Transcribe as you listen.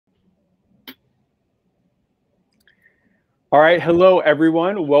All right, hello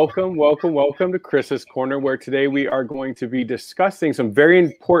everyone. Welcome to Chris's Corner, where today we are going to be discussing some very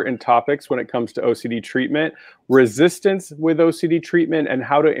important topics when it comes to OCD treatment, resistance with OCD treatment, and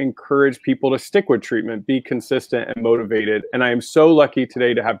how to encourage people to stick with treatment, be consistent and motivated. And I am so lucky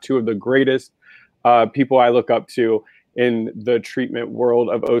today to have two of the greatest people I look up to in the treatment world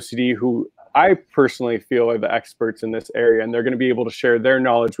of OCD who I personally feel are the experts in this area, and they're going to be able to share their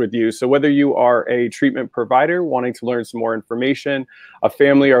knowledge with you. So whether you are a treatment provider wanting to learn some more information, a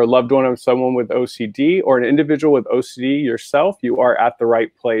family or a loved one of someone with OCD, or an individual with OCD yourself, you are at the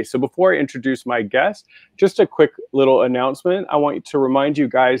right place. So before I introduce my guest, just a quick little announcement. I want to remind you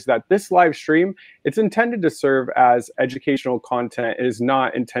guys that this live stream, it's intended to serve as educational content. It is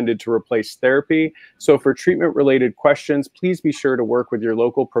not intended to replace therapy. So for treatment-related questions, please be sure to work with your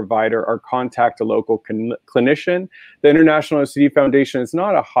local provider or contact a local clinician. The International OCD Foundation is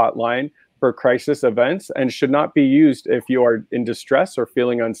not a hotline for crisis events and should not be used if you are in distress or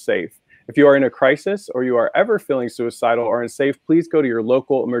feeling unsafe. If you are in a crisis or you are ever feeling suicidal or unsafe, please go to your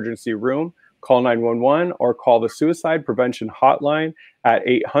local emergency room, call 911, or call the Suicide Prevention Hotline at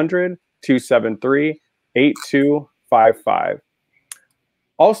 800-273-8255.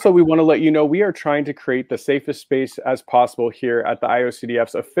 Also, we want to let you know we are trying to create the safest space as possible here at the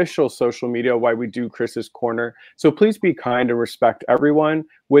IOCDF's official social media while we do Chris's Corner. So please be kind and respect everyone.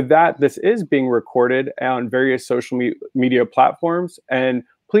 With that, this is being recorded on various social media platforms. And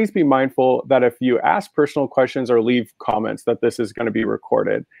please be mindful that if you ask personal questions or leave comments, that this is going to be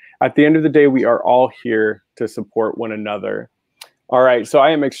recorded. At the end of the day, we are all here to support one another. All right, so I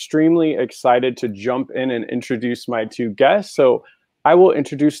am extremely excited to jump in and introduce my two guests. So I will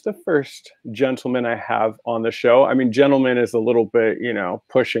introduce the first gentleman I have on the show. I mean, gentleman is a little bit,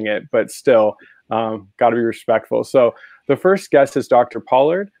 pushing it, but still got to be respectful. So the first guest is Dr.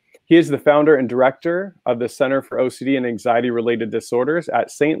 Pollard. He is the founder and director of the Center for OCD and Anxiety-Related Disorders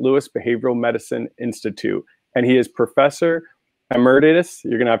at St. Louis Behavioral Medicine Institute. And he is Professor Emeritus,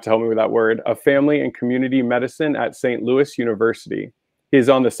 you're going to have to help me with that word, of Family and Community Medicine at St. Louis University. He is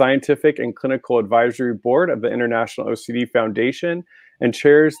on the Scientific and Clinical Advisory Board of the International OCD Foundation and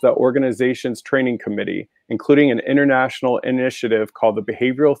chairs the organization's training committee, including an international initiative called the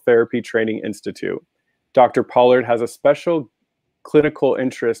Behavioral Therapy Training Institute. Dr. Pollard has a special clinical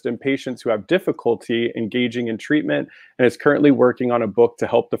interest in patients who have difficulty engaging in treatment and is currently working on a book to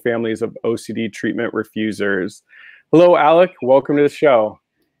help the families of OCD treatment refusers. Hello, Alec. Welcome to the show.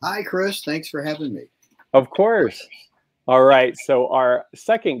 Hi, Chris. Thanks for having me. Of course. All right, so our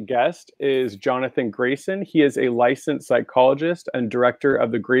second guest is Jonathan Grayson. He is a licensed psychologist and director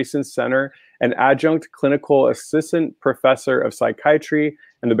of the Grayson Center and adjunct clinical assistant professor of psychiatry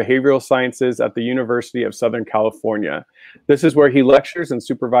and the behavioral sciences at the University of Southern California. This is where he lectures and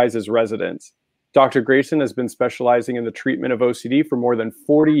supervises residents. Dr. Grayson has been specializing in the treatment of OCD for more than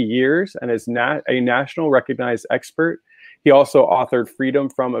 40 years and is a national recognized expert. He also authored Freedom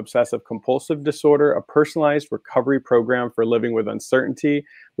from Obsessive Compulsive Disorder, a personalized recovery program for living with uncertainty,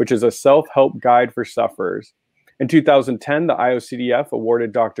 which is a self-help guide for sufferers. In 2010, the IOCDF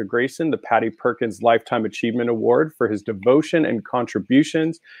awarded Dr. Grayson the Patty Perkins Lifetime Achievement Award for his devotion and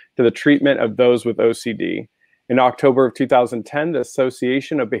contributions to the treatment of those with OCD. In October of 2010, the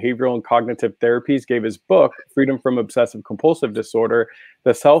Association of Behavioral and Cognitive Therapies gave his book, Freedom from Obsessive Compulsive Disorder,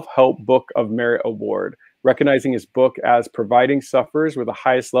 the Self-Help Book of Merit Award, recognizing his book as providing sufferers with the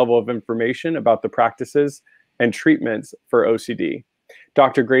highest level of information about the practices and treatments for OCD.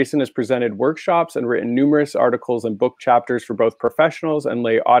 Dr. Grayson has presented workshops and written numerous articles and book chapters for both professionals and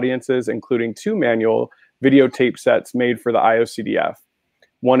lay audiences, including 2 manual videotape sets made for the IOCDF.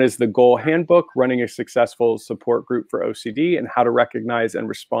 One is the Goal Handbook, Running a Successful Support Group for OCD and How to Recognize and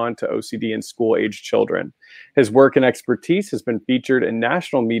Respond to OCD in School-Aged Children. His work and expertise has been featured in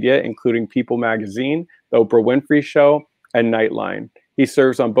national media, including People Magazine, The Oprah Winfrey Show, and Nightline. He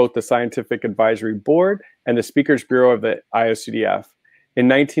serves on both the Scientific Advisory Board and the Speakers Bureau of the IOCDF. In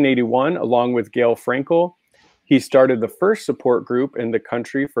 1981, along with Gail Frankel, he started the first support group in the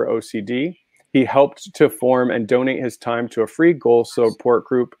country for OCD. He helped to form and donate his time to a free goal support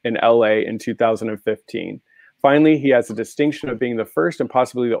group in LA in 2015. Finally, he has the distinction of being the first and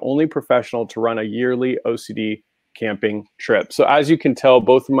possibly the only professional to run a yearly OCD camping trip. So as you can tell,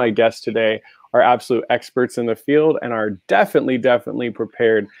 both of my guests today are absolute experts in the field and are definitely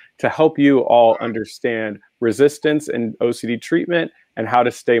prepared to help you all understand resistance and OCD treatment and how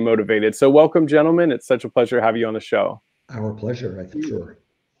to stay motivated. So welcome, gentlemen. It's such a pleasure to have you on the show. Our pleasure, I think. Sure.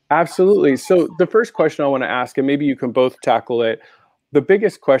 Absolutely. So the first question I want to ask, and maybe you can both tackle it, the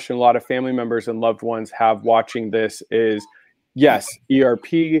biggest question a lot of family members and loved ones have watching this is, yes,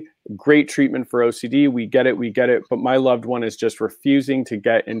 ERP, great treatment for OCD. We get it. But my loved one is just refusing to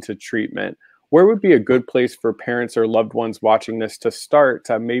get into treatment. Where would be a good place for parents or loved ones watching this to start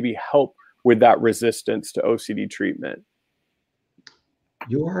to maybe help with that resistance to OCD treatment?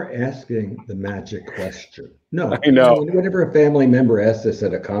 You are asking the magic question. No, I know. whenever a family member asks this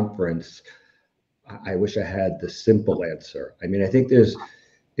at a conference, I wish I had the simple answer. I mean, I think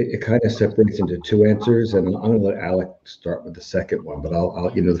it kind of separates into two answers, and I'm going to let Alec start with the second one. But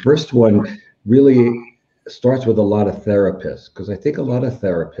I'll the first one really starts with a lot of therapists, because I think a lot of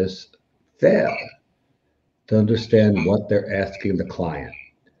therapists fail to understand what they're asking the client.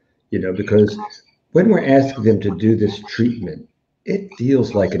 Because when we're asking them to do this treatment, it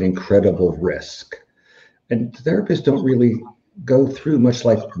feels like an incredible risk. And therapists don't really go through much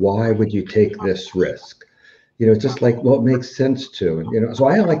like, why would you take this risk? It's just like, well, it makes sense to. So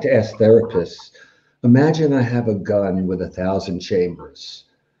I like to ask therapists, imagine I have a gun with 1,000 chambers.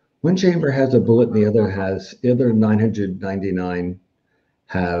 One chamber has a bullet and the other 999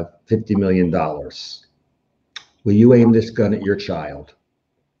 have $50 million. Will you aim this gun at your child?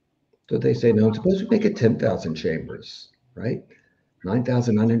 So they say, no, suppose we make it 10,000 chambers, right?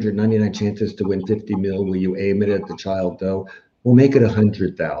 9,999 chances to win 50 mil. Will you aim it at the child, though? We'll make it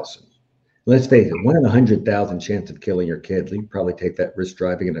 100,000. Let's face it, 1 in 100,000 chance of killing your kid. You probably take that risk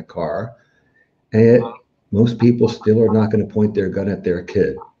driving in a car. And yet, most people still are not going to point their gun at their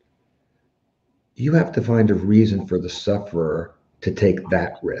kid. You have to find a reason for the sufferer to take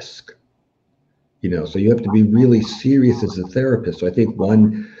that risk. So you have to be really serious as a therapist. So I think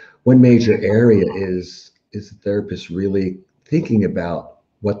one major area is the therapist really thinking about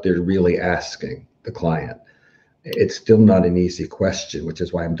what they're really asking the client. It's still not an easy question, which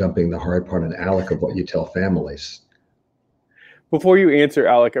is why I'm dumping the hard part on Alec of what you tell families. Before you answer,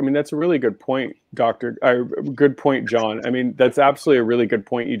 Alec, I mean, that's a really good point, Doctor. Good point, John. I mean, that's absolutely a really good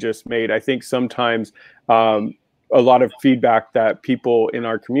point you just made. I think sometimes a lot of feedback that people in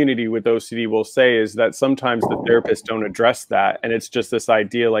our community with OCD will say is that sometimes the therapists don't address that. And it's just this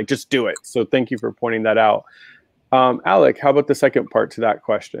idea like, just do it. So thank you for pointing that out. Alec, how about the second part to that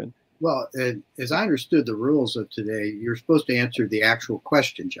question? Well, as I understood the rules of today, you're supposed to answer the actual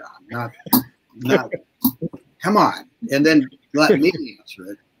question, John, not come on, and then let me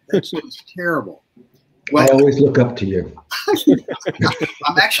answer it. That's just terrible. Well, I always look up to you.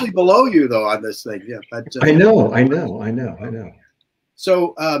 I'm actually below you, though, on this thing. Yeah, but I know.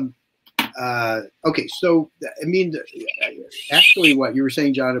 So, okay. So, I mean, actually, what you were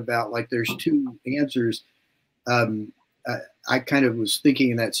saying, John, about like there's two answers. I kind of was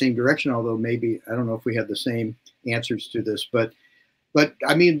thinking in that same direction, although maybe I don't know if we had the same answers to this, but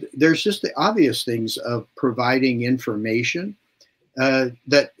I mean, there's just the obvious things of providing information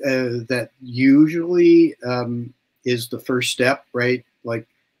that usually is the first step, right? Like,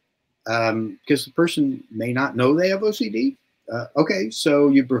 because the person may not know they have OCD. Okay, so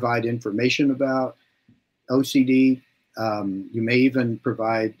you provide information about OCD. You may even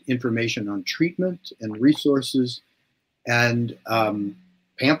provide information on treatment and resources and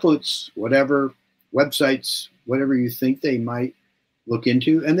pamphlets, whatever, websites, whatever you think they might look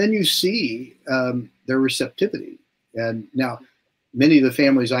into. And then you see their receptivity. And now, many of the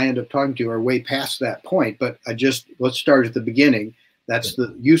families I end up talking to are way past that point, but let's start at the beginning. That's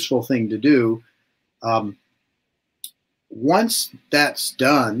the useful thing to do. Once that's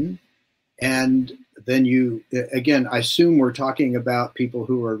done, and then again, I assume we're talking about people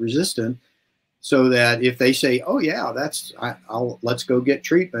who are resistant, so that if they say, oh yeah, let's go get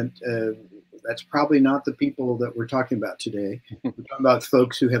treatment, that's probably not the people that we're talking about today. We're talking about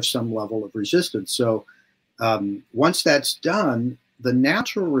folks who have some level of resistance. So once that's done, the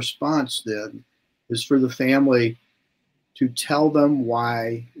natural response then is for the family to tell them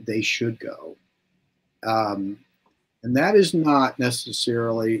why they should go. And that is not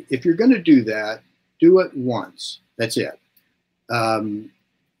necessarily, if you're going to do that, do it once. That's it.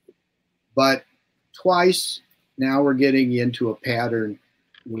 But twice, now we're getting into a pattern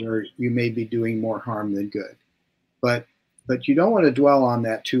where you may be doing more harm than good. But you don't want to dwell on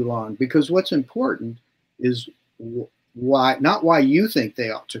that too long, because what's important is not why you think they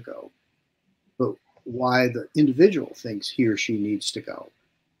ought to go, but why the individual thinks he or she needs to go.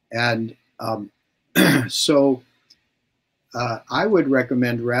 And so I would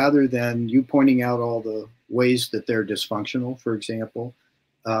recommend, rather than you pointing out all the ways that they're dysfunctional, for example,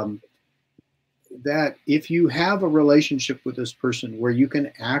 that if you have a relationship with this person where you can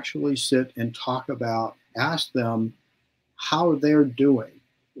actually sit and ask them how they're doing,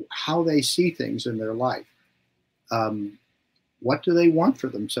 how they see things in their life, what do they want for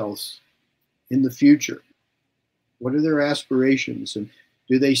themselves in the future? What are their aspirations? And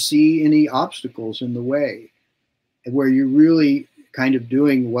do they see any obstacles in the way? And where you're really kind of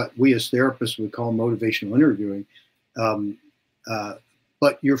doing what we as therapists would call motivational interviewing,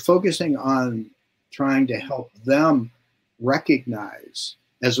 but you're focusing on trying to help them recognize,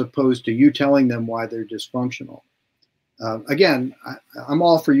 as opposed to you telling them why they're dysfunctional. Again, I'm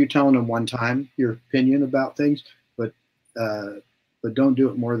all for you telling them one time your opinion about things, but don't do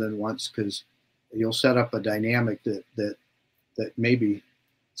it more than once, because you'll set up a dynamic that maybe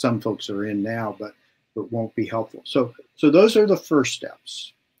some folks are in now, but won't be helpful. So those are the first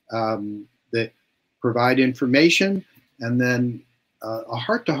steps that provide information, and then a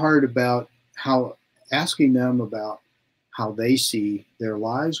heart-to-heart about asking them about how they see their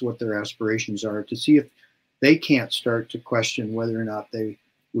lives, what their aspirations are, to see if they can't start to question whether or not they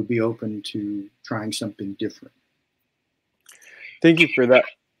would be open to trying something different. Thank you for that.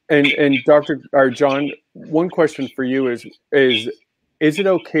 And Dr. or John, one question for you is it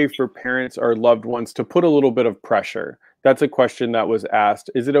okay for parents or loved ones to put a little bit of pressure? That's a question that was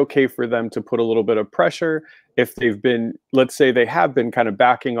asked. Is it okay for them to put a little bit of pressure if they've been, let's say they have been kind of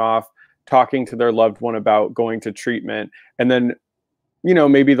backing off, talking to their loved one about going to treatment, and then, you know,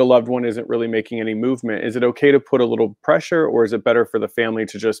 maybe the loved one isn't really making any movement? Is it okay to put a little pressure, or is it better for the family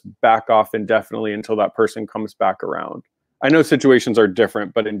to just back off indefinitely until that person comes back around? I know situations are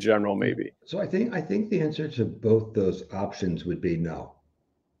different, but in general, maybe. So I think the answer to both those options would be no.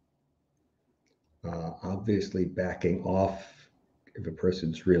 Obviously, backing off, if a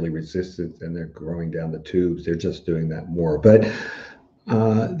person's really resistant and they're growing down the tubes, they're just doing that more. But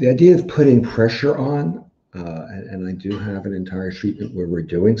the idea of putting pressure on, and I do have an entire treatment where we're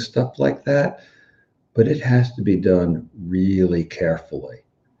doing stuff like that, but it has to be done really carefully.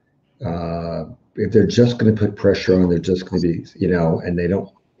 If they're just going to put pressure on, they're just going to be, you know, and they don't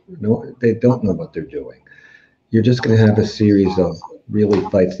know what they're doing. You're just going to have a series of really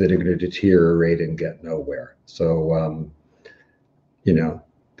fights that are going to deteriorate and get nowhere. So, you know,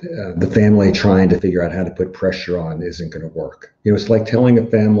 the family trying to figure out how to put pressure on isn't going to work. You know, it's like telling a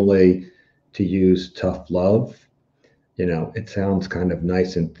family to use tough love. You know, it sounds kind of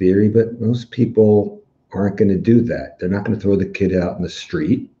nice in theory, but most people aren't going to do that. They're not going to throw the kid out in the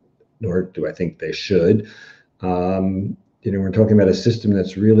street, nor do I think they should. You know, we're talking about a system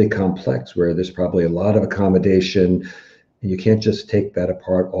that's really complex, where there's probably a lot of accommodation, and you can't just take that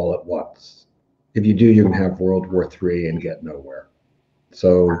apart all at once. If you do, you're going to have World War III and get nowhere.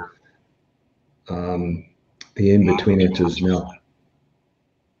 So the in-between answer is no.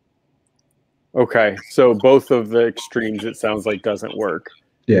 Okay, so both of the extremes, it sounds like, doesn't work.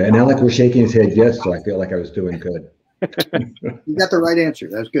 Yeah, and Alec was shaking his head yes, so I feel like I was doing good. You got the right answer.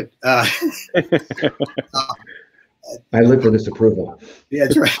 That was good. I live for this approval. Yeah,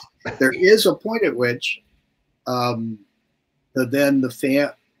 that's right. There is a point at which then and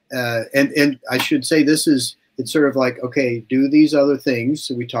I should say it's sort of like, okay, do these other things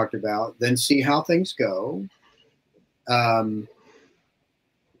that we talked about, then see how things go. Then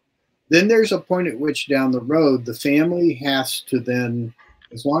there's a point at which down the road, the family has to then,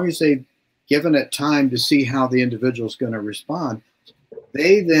 as long as they've given it time to see how the individual is going to respond,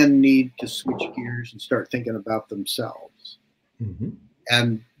 they then need to switch gears and start thinking about themselves. Mm-hmm.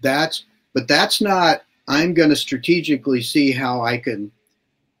 And that's not, I'm going to strategically see how I can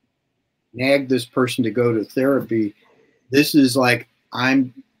nag this person to go to therapy. This is like,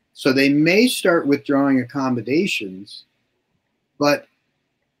 so they may start withdrawing accommodations, but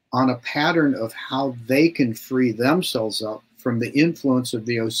on a pattern of how they can free themselves up from the influence of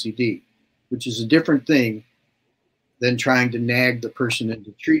the OCD, which is a different thing than trying to nag the person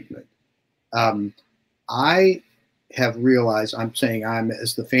into treatment. I have realized, I'm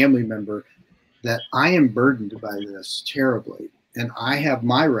as the family member, that I am burdened by this terribly, and I have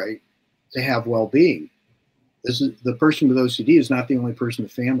my right to have well-being. The person with OCD is not the only person. The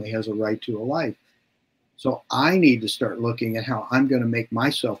family has a right to a life. So I need to start looking at how I'm going to make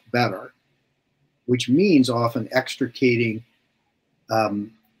myself better, which means often extricating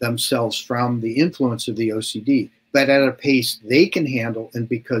themselves from the influence of the OCD, but at a pace they can handle, and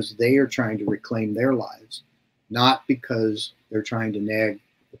because they are trying to reclaim their lives, not because they're trying to nag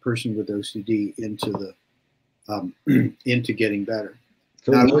the person with OCD into getting better.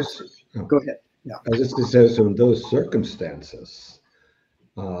 So now, go ahead. Yeah. I was just going to say, so in those circumstances,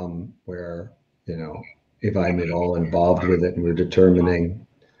 where, you know, if I'm at all involved with it and we're determining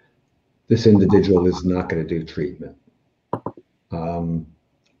this individual is not going to do treatment,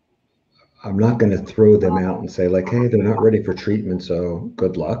 I'm not going to throw them out and say, like, hey, they're not ready for treatment, so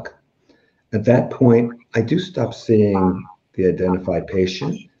good luck. At that point, I do stop seeing the identified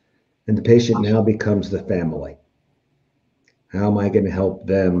patient, and the patient now becomes the family. How am I going to help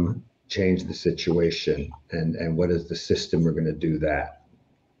them change the situation? And what is the system we're going to do that?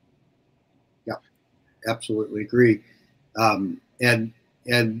 Yeah, absolutely agree. And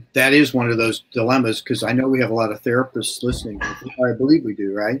that is one of those dilemmas, because I know we have a lot of therapists listening. I believe we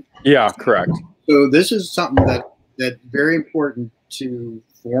do, right? Yeah, correct. So this is something that's very important to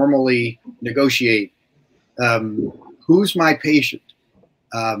formally negotiate. Who's my patient?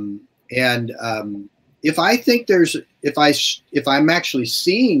 If I think if I'm actually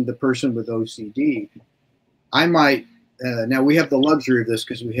seeing the person with OCD, I might, now we have the luxury of this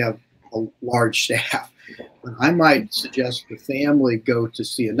because we have a large staff, but I might suggest the family go to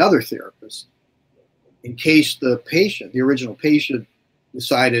see another therapist in case the original patient,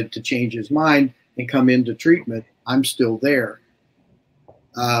 decided to change his mind and come into treatment. I'm still there.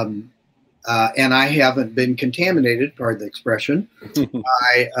 And I haven't been contaminated, pardon the expression,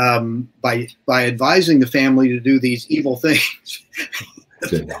 by advising the family to do these evil things.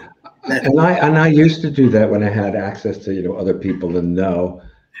 And I used to do that when I had access to other people and know.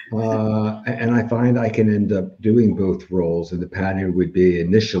 And I find I can end up doing both roles. And the pattern would be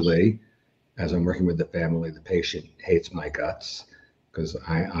initially, as I'm working with the family, the patient hates my guts because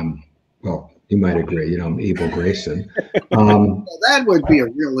I'm, well, you might agree, I'm evil Grayson. Well, that would be a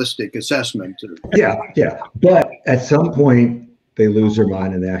realistic assessment. Yeah. But at some point, they lose their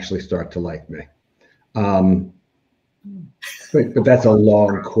mind and they actually start to like me. But that's a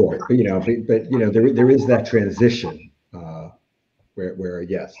long court. But there is that transition where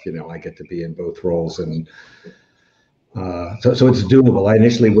yes, I get to be in both roles, and so it's doable. I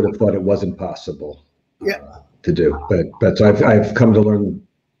initially would have thought it wasn't possible to do, but so I've come to learn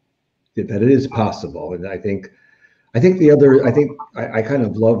that it is possible. And I think I kind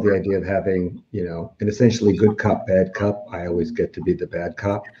of love the idea of having, an essentially good cop, bad cop. I always get to be the bad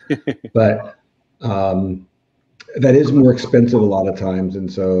cop, but that is more expensive a lot of times.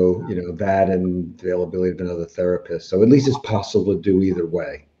 And so, that and availability of another therapist. So at least it's possible to do either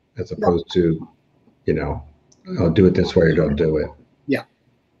way, as opposed to, I'll do it this way or don't do it. Yeah,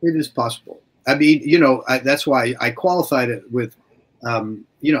 it is possible. I mean, that's why I qualified it with,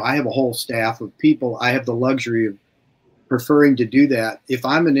 I have a whole staff of people. I have the luxury of preferring to do that. If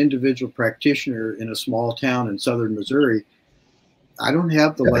I'm an individual practitioner in a small town in southern Missouri, I don't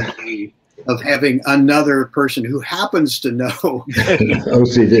have the luxury of having another person who happens to know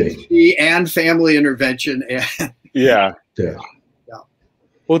OCD and family intervention. And yeah.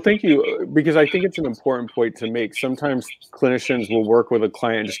 Well, thank you, because I think it's an important point to make. Sometimes clinicians will work with a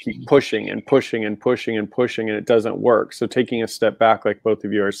client and just keep pushing and pushing and pushing and pushing, and it doesn't work. So taking a step back, like both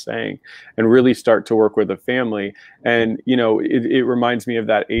of you are saying, and really start to work with the family. And, it reminds me of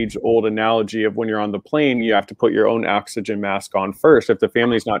that age-old analogy of when you're on the plane, you have to put your own oxygen mask on first. If the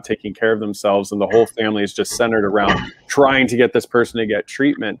family's not taking care of themselves and the whole family is just centered around trying to get this person to get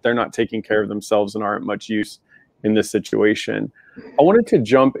treatment, they're not taking care of themselves and aren't much use in this situation. I wanted to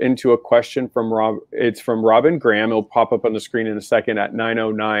jump into a question from Rob. It's from Robin Graham. It'll pop up on the screen in a second at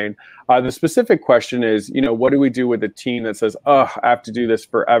 9:09. The specific question is, what do we do with a teen that says, oh, I have to do this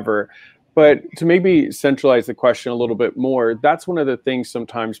forever? But to maybe centralize the question a little bit more, that's one of the things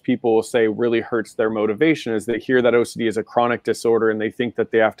sometimes people will say really hurts their motivation, is they hear that OCD is a chronic disorder and they think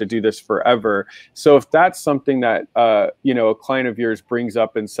that they have to do this forever. So if that's something that, a client of yours brings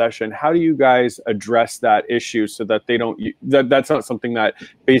up in session, how do you guys address that issue so that they don't, that's not something that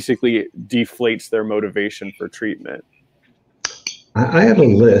basically deflates their motivation for treatment? I have a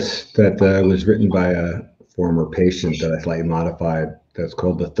list that was written by a former patient that I slightly modified. That's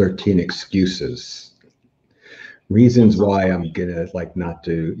called the 13 excuses. Reasons why I'm gonna not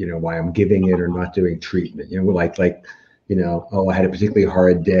do, why I'm giving it or not doing treatment. Oh, I had a particularly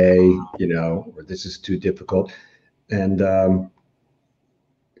hard day, or this is too difficult. And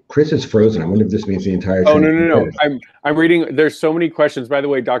Chris is frozen. I wonder if this means the entire time. Oh, no. I'm reading. There's so many questions. By the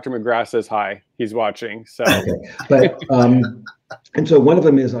way, Dr. McGrath says hi. He's watching. So okay. But and so one of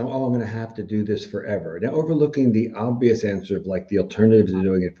them is, I'm going to have to do this forever. Now, overlooking the obvious answer of the alternative to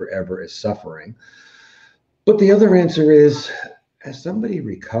doing it forever is suffering. But the other answer is, as somebody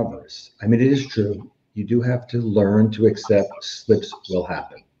recovers, I mean, it is true. You do have to learn to accept slips will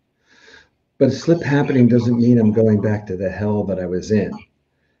happen. But a slip happening doesn't mean I'm going back to the hell that I was in.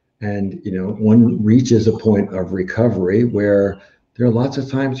 And, one reaches a point of recovery where there are lots of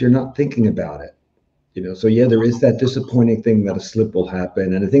times you're not thinking about it. So yeah, there is that disappointing thing that a slip will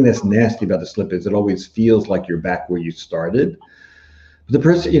happen. And the thing that's nasty about the slip is it always feels like you're back where you started. But the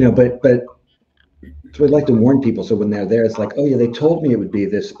person, but so I'd like to warn people. So when they're there, it's like, oh yeah, they told me it would be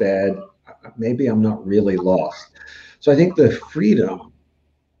this bad. Maybe I'm not really lost. So I think the freedom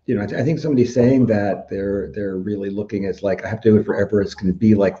you know, I think somebody saying that they're really looking at like, I have to do it forever. It's going to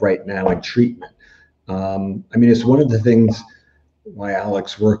be like right now in treatment. I mean, it's one of the things why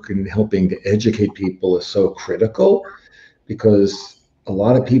Alec's work in helping to educate people is so critical, because a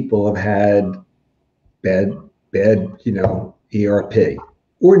lot of people have had bad, you know, ERP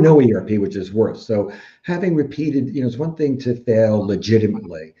or no ERP, which is worse. So having repeated, you know, it's one thing to fail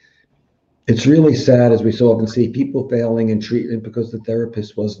legitimately. It's really sad, as we so often see, people failing in treatment because the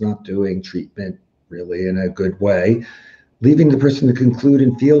therapist was not doing treatment really in a good way, leaving the person to conclude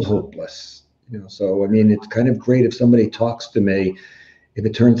and feel hopeless. You know, so I mean, it's kind of great if somebody talks to me, if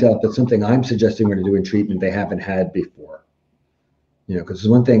it turns out that something I'm suggesting we're going to do in treatment they haven't had before. You know, because there's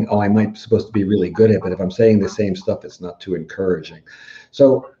one thing, oh, I might be supposed to be really good at, but if I'm saying the same stuff, it's not too encouraging.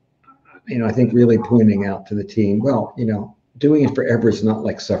 So, you know, I think really pointing out to the team, well, you know, doing it forever is not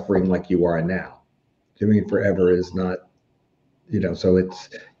like suffering like you are now. Doing it forever is not, you know, so it's,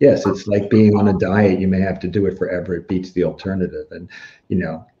 yes, it's like being on a diet. You may have to do it forever. It beats the alternative. And, you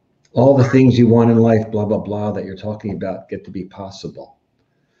know, all the things you want in life, blah, blah, blah, that you're talking about get to be possible.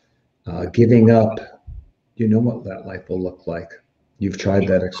 Giving up, you know what that life will look like. You've tried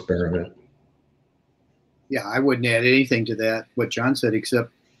that experiment. Yeah, I wouldn't add anything to that, what John said,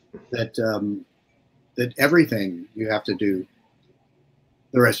 except that that everything you have to do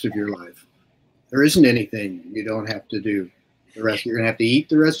the rest of your life. There isn't anything you don't have to do the rest. You're going to have to eat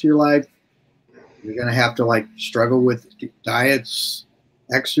the rest of your life. You're going to have to like struggle with diets,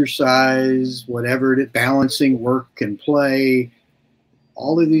 exercise, whatever it is, balancing work and play.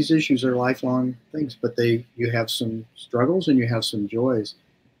 All of these issues are lifelong things, but you have some struggles and you have some joys.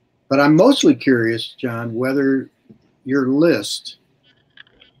 But I'm mostly curious, John, whether your list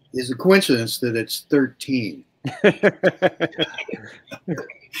is a coincidence that it's 13.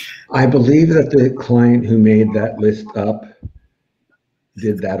 I believe that the client who made that list up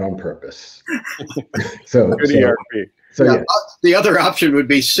did that on purpose. So Yeah. The other option would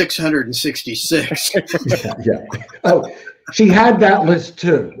be 666. Yeah. Oh, she had that list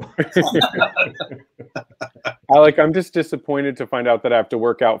too. Alec, I'm just disappointed to find out that I have to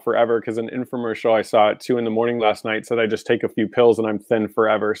work out forever, because an infomercial I saw at 2 in the morning last night said I just take a few pills and I'm thin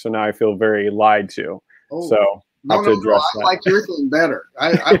forever. So now I feel very lied to. Oh, so I have to address that. I like your thing better.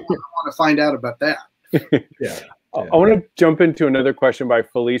 I want to find out about that. Yeah. I want to jump into another question by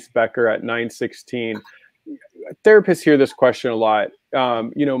Felice Becker at 916. Therapists hear this question a lot.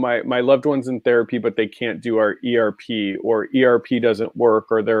 You know, my loved one's in therapy, but they can't do our ERP, or ERP doesn't work,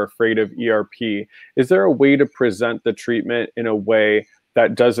 or they're afraid of ERP. Is there a way to present the treatment in a way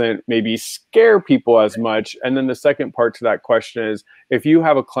that doesn't maybe scare people as much? And then the second part to that question is, if you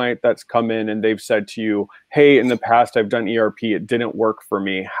have a client that's come in and they've said to you, hey, in the past I've done ERP, it didn't work for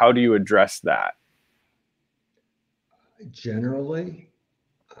me. How do you address that? Generally,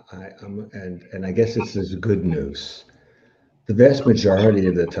 and I guess this is good news. The vast majority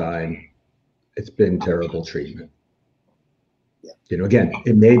of the time, it's been terrible treatment. You know, again,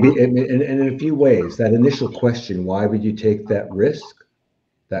 it may be, and in a few ways, that initial question, why would you take that risk?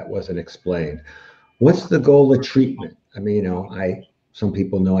 That wasn't explained. What's the goal of treatment? I mean, you know, some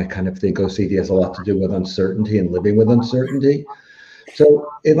people know I kind of think OCD has a lot to do with uncertainty and living with uncertainty. So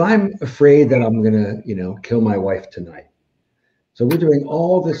if I'm afraid that I'm going to, you know, kill my wife tonight, so we're doing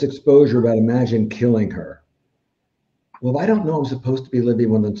all this exposure about imagine killing her. Well, I don't know I'm supposed to be living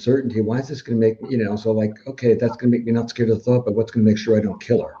with uncertainty. Why is this going to make, you know, so like, okay, that's going to make me not scared of the thought, but what's going to make sure I don't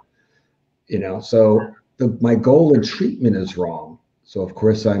kill her? You know, so my goal in treatment is wrong. So of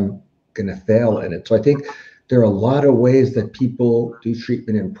course I'm going to fail in it. So I think there are a lot of ways that people do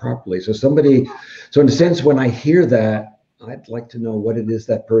treatment improperly. So in a sense, when I hear that, I'd like to know what it is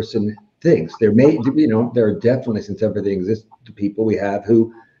that person thinks. There are definitely, since everything exists, people we have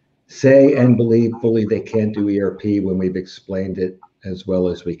who say and believe fully they can't do ERP when we've explained it as well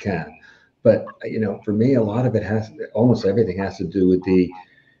as we can. But, you know, for me, a lot of it almost everything has to do with the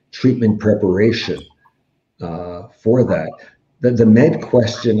treatment preparation for that. The med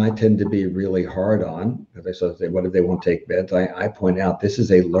question I tend to be really hard on. As I sort of say, what if they won't take meds? I point out this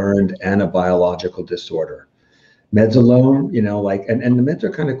is a learned and a biological disorder. Meds alone, you know, like, and the meds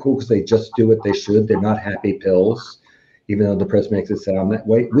are kind of cool because they just do what they should. They're not happy pills, even though the press makes it sound that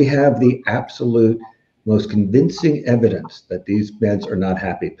way. We have the absolute most convincing evidence that these meds are not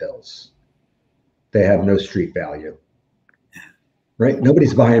happy pills. They have no street value, right?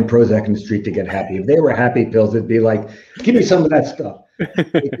 Nobody's buying Prozac in the street to get happy. If they were happy pills, it'd be like, give me some of that stuff.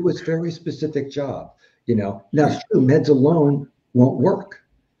 They do a very specific job, you know. Now, it's true, meds alone won't work.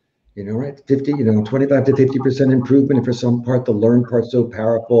 You know, right? 25 to 50% improvement. And for some part, the learned part's so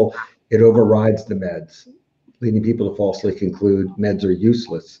powerful, it overrides the meds. leading people to falsely conclude meds are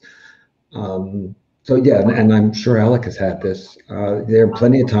useless. So yeah, and I'm sure Alec has had this. There are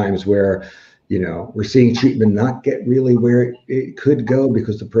plenty of times where, we're seeing treatment not get really where it could go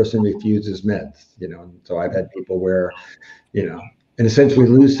because the person refuses meds. So I've had people where, in a sense, we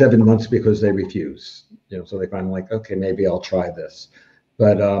lose 7 months because they refuse. So they find like, okay, maybe I'll try this.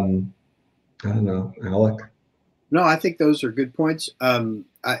 But I don't know, Alec. No, I think those are good points.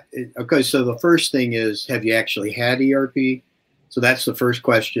 Okay, so the first thing is, have you actually had ERP? So that's the first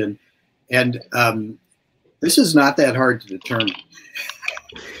question. And this is not that hard to determine.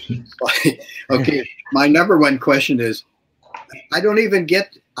 Okay, my number one question is, I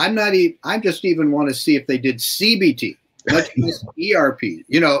just even want to see if they did CBT, not just ERP.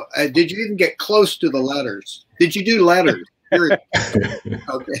 Did you even get close to the letters? Did you do letters?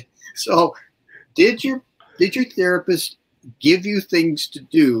 Okay, so did your therapist give you things to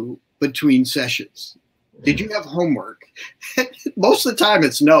do between sessions? Did you have homework? Most of the time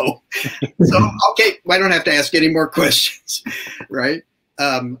it's no. So, okay, I don't have to ask any more questions, right?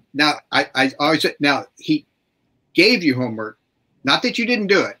 Now, I always say, now he gave you homework, not that you didn't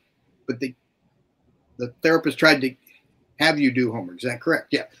do it, but the therapist tried to have you do homework. Is that correct?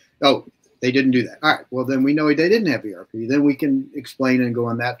 Yeah. Oh, they didn't do that. All right. Well, then we know they didn't have ERP. Then we can explain and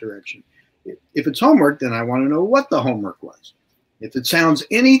go in that direction. If it's homework, then I want to know what the homework was. If it sounds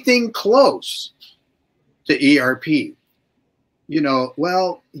anything close to ERP,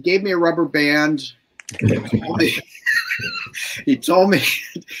 well, he gave me a rubber band. He told me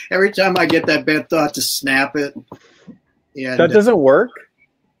every time I get that bad thought to snap it. And that doesn't work?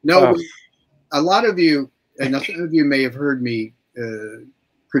 No, a lot of you, and some of you may have heard me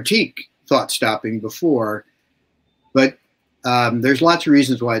critique thought stopping before, but there's lots of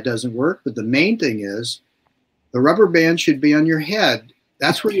reasons why it doesn't work. But the main thing is the rubber band should be on your head.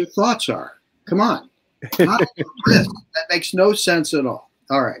 That's where your thoughts are. Come on. Not that makes no sense at all.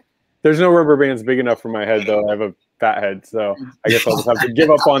 All right. There's no rubber bands big enough for my head, though. I have a fat head, so I guess I'll just have to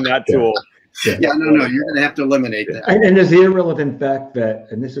give up on that tool. Yeah, no, you're going to have to eliminate that. And there's the irrelevant fact that,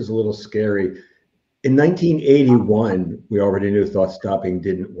 and this is a little scary, in 1981, we already knew thought stopping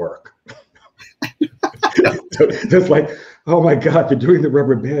didn't work. So it's like, oh my God, they're doing the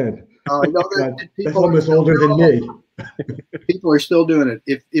rubber band. That's almost older than me. People are still doing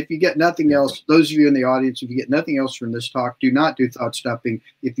it. If you get nothing else, those of you in the audience, if you get nothing else from this talk, do not do thought stopping.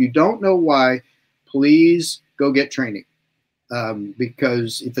 If you don't know why, please go get training.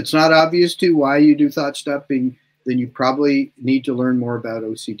 Because if it's not obvious to why you do thought stopping, then you probably need to learn more about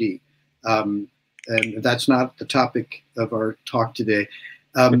OCD. And that's not the topic of our talk today.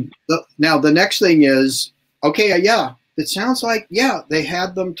 Now, the next thing is, okay, yeah, it sounds like, yeah, they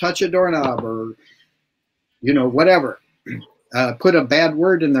had them touch a doorknob or, whatever. Put a bad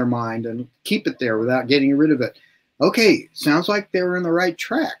word in their mind and keep it there without getting rid of it. Okay, sounds like they were in the right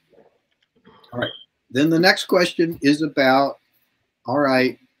track. All right. Then the next question is about, all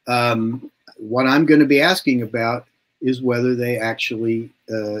right, what I'm going to be asking about is whether they actually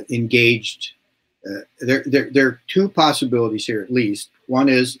engaged. There are two possibilities here, at least. One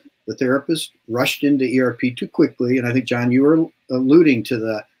is the therapist rushed into ERP too quickly, and I think, John, you were alluding to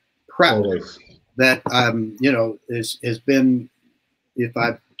the prep. Always. That has been, if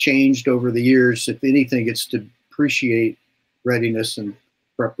I've changed over the years, if anything, it's to appreciate readiness and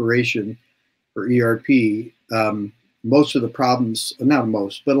preparation for ERP. Most of the problems, not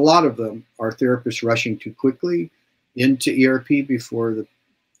most, but a lot of them are therapists rushing too quickly into ERP before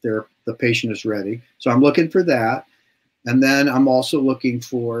the patient is ready. So I'm looking for that. And then I'm also looking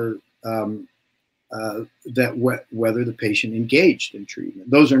for whether the patient engaged in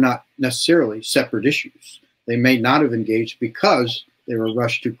treatment. Those are not necessarily separate issues. They may not have engaged because they were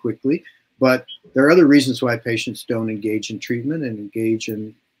rushed too quickly, but there are other reasons why patients don't engage in treatment and engage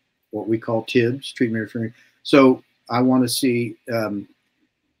in what we call TIBs, treatment referring. So I want to see,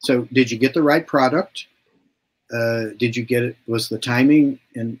 so did you get the right product? Did you get it? Was the timing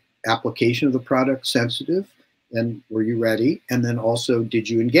and application of the product sensitive? And were you ready? And then also, did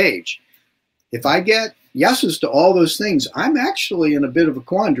you engage? If I get yeses to all those things, I'm actually in a bit of a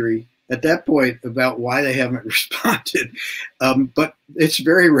quandary at that point about why they haven't responded. But it's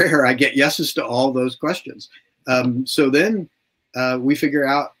very rare I get yeses to all those questions. So then we figure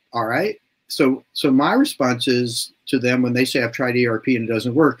out, all right, so my response is to them when they say I've tried ERP and it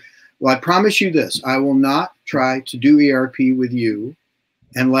doesn't work. Well, I promise you this, I will not try to do ERP with you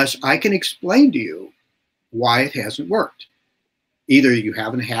unless I can explain to you why it hasn't worked. Either you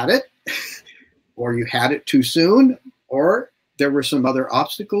haven't had it, or you had it too soon, or there were some other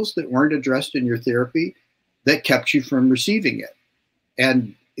obstacles that weren't addressed in your therapy that kept you from receiving it.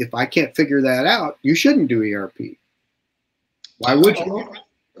 And if I can't figure that out, you shouldn't do ERP. Why would you?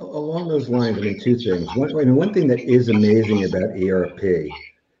 Along those lines, I mean, two things. One thing that is amazing about ERP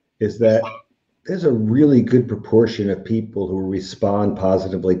is that there's a really good proportion of people who respond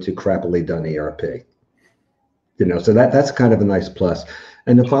positively to crappily done ERP. So that's kind of a nice plus.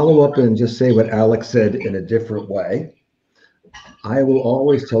 And to follow up and just say what Alex said in a different way, I will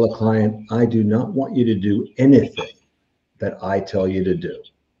always tell a client, I do not want you to do anything that I tell you to do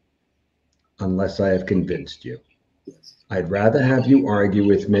unless I have convinced you. I'd rather have you argue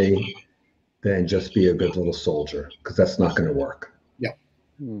with me than just be a good little soldier, because that's not going to work. Yeah,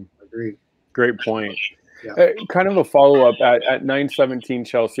 agreed. Great point. Yeah. Kind of a follow-up at 9:17,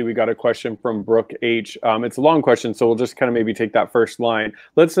 Chelsea, we got a question from Brooke H. It's a long question, so we'll just kind of maybe take that first line.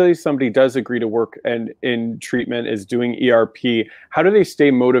 Let's say somebody does agree to work and in treatment, is doing ERP. How do they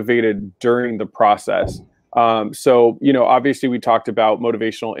stay motivated during the process? So, obviously we talked about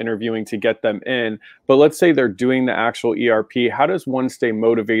motivational interviewing to get them in, but let's say they're doing the actual ERP. How does one stay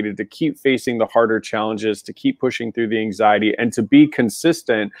motivated to keep facing the harder challenges, to keep pushing through the anxiety, and to be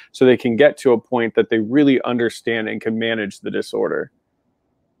consistent so they can get to a point that they really understand and can manage the disorder?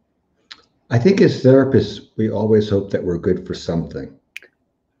 I think as therapists, we always hope that we're good for something.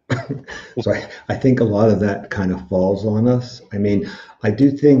 So I think a lot of that kind of falls on us. I mean, I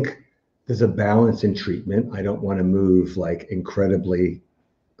do think there's a balance in treatment. I don't want to move like incredibly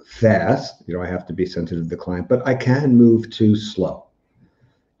fast. I have to be sensitive to the client, but I can move too slow.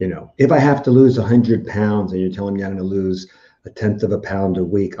 If I have to lose 100 pounds and you're telling me I'm going to lose 1/10 of a pound a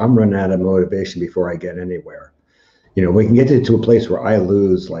week, I'm running out of motivation before I get anywhere. We can get to a place where I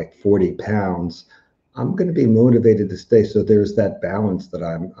lose like 40 pounds. I'm going to be motivated to stay. So there's that balance that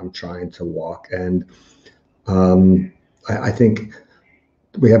I'm trying to walk. And I think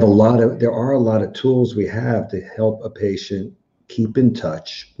there are a lot of tools we have to help a patient keep in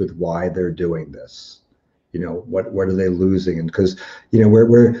touch with why they're doing this. What are they losing? And because,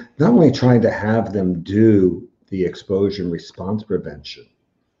 we're not only trying to have them do the exposure and response prevention,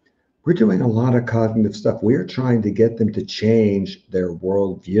 we're doing a lot of cognitive stuff. We're trying to get them to change their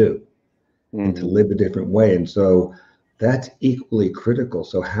worldview and to live a different way. And so that's equally critical.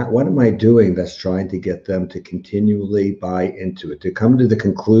 So what am I doing that's trying to get them to continually buy into it, to come to the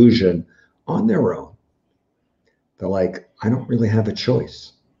conclusion on their own? They're like, I don't really have a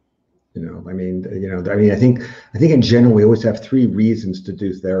choice. I think in general, we always have 3 reasons to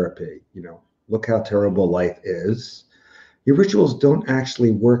do therapy. Look how terrible life is. Your rituals don't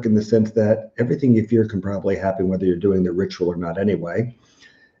actually work in the sense that everything you fear can probably happen whether you're doing the ritual or not anyway.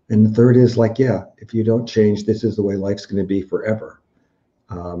 And the third is like, yeah, if you don't change, this is the way life's going to be forever.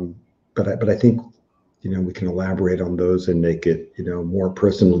 But I think, we can elaborate on those and make it, more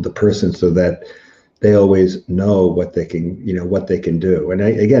personal to the person so that they always know what they can do. And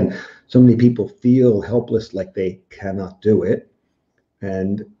again, so many people feel helpless, like they cannot do it.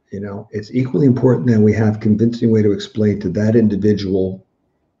 And, it's equally important that we have a convincing way to explain to that individual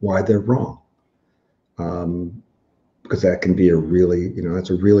why they're wrong. Because that can be a really, that's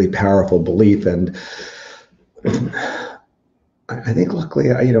a really powerful belief. And I think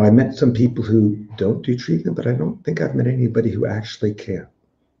luckily, I met some people who don't do treatment, but I don't think I've met anybody who actually can.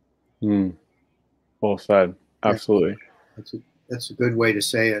 Well said. Absolutely. That's a good way to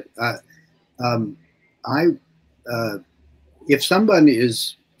say it. If somebody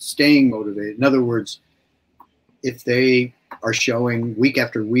is staying motivated, in other words, if they are showing week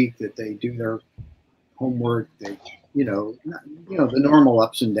after week that they do their homework, they, the normal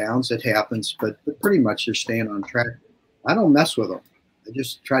ups and downs that happens, but pretty much they're staying on track. I don't mess with them. I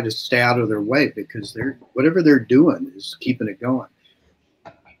just try to stay out of their way because whatever they're doing is keeping it going.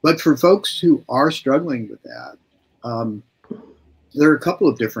 But for folks who are struggling with that, there are a couple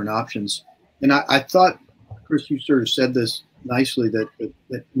of different options. And I thought, Chris, you sort of said this nicely, that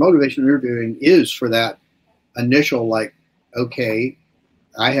motivational interviewing is for that initial, like, okay,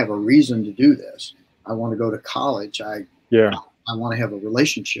 I have a reason to do this. I want to go to college. I want to have a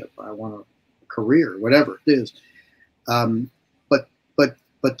relationship. I want a career, whatever it is.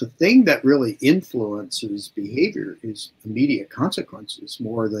 But the thing that really influences behavior is immediate consequences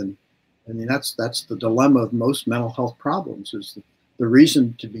more than, that's the dilemma of most mental health problems, is the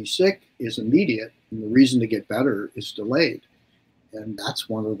reason to be sick is immediate and the reason to get better is delayed. And that's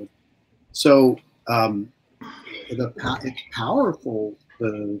one of the, so it's powerful,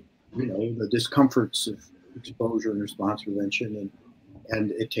 the discomforts of exposure and response prevention,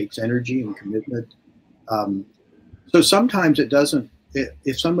 and it takes energy and commitment. So sometimes it doesn't,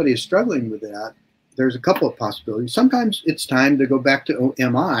 if somebody is struggling with that, there's a couple of possibilities. Sometimes it's time to go back to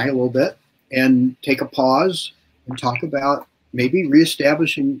MI a little bit and take a pause and talk about maybe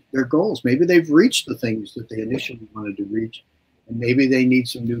reestablishing their goals. Maybe they've reached the things that they initially wanted to reach, and maybe they need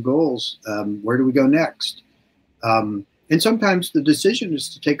some new goals. Where do we go next? And sometimes the decision is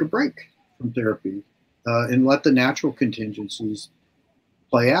to take a break from therapy and let the natural contingencies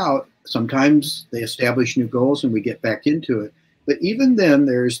play out. Sometimes they establish new goals and we get back into it. But even then,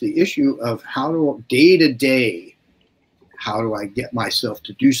 there's the issue of how to, day to day, how do I get myself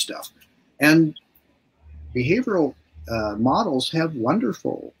to do stuff? And behavioral models have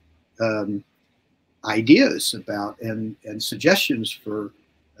wonderful ideas about and suggestions for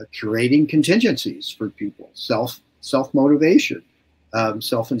curating contingencies for people, self-motivation,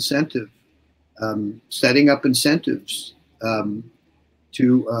 self-incentive, setting up incentives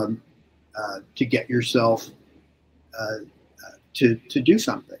to get yourself to do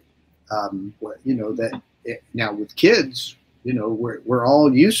something. Now with kids, we're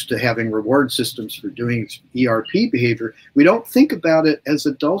all used to having reward systems for doing ERP behavior. We don't think about it as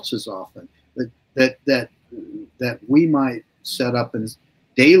adults as often, but that we might set up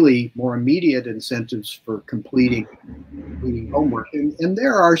daily, more immediate incentives for completing homework. And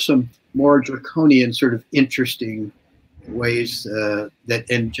there are some more draconian, sort of interesting ways that,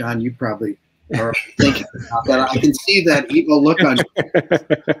 and John, you probably are thinking about that. I can see that evil look on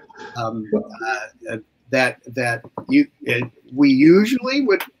you. We usually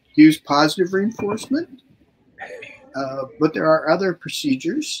would use positive reinforcement, but there are other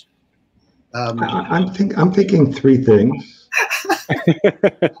procedures. I'm thinking three things.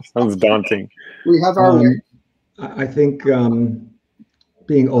 Sounds daunting. We have our. I think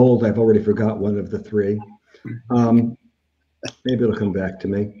being old, I've already forgot one of the three. Maybe it'll come back to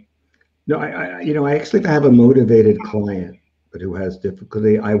me. No, I actually have a motivated client, but who has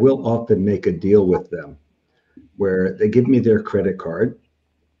difficulty. I will often make a deal with them where they give me their credit card.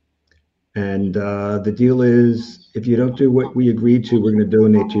 And the deal is, if you don't do what we agreed to, we're going to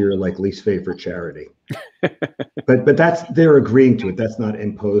donate to your least favorite charity. but they're agreeing to it. That's not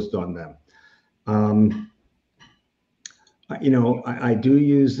imposed on them. I do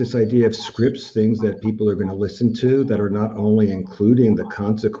use this idea of scripts, things that people are going to listen to that are not only including the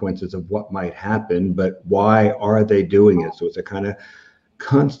consequences of what might happen, but why are they doing it? So it's a kind of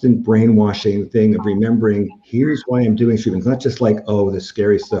constant brainwashing thing of remembering, here's why I'm doing treatment. It's not just like, oh, the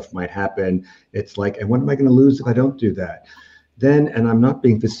scary stuff might happen. It's like, and what am I going to lose if I don't do that? Then, and I'm not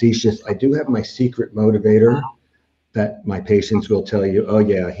being facetious, I do have my secret motivator that my patients will tell you, oh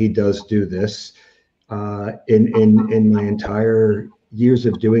yeah, he does do this. In my entire years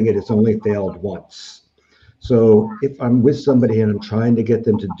of doing it, it's only failed once. So if I'm with somebody and I'm trying to get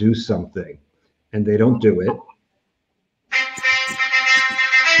them to do something and they don't do it,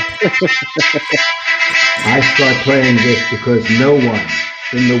 I start playing this because no one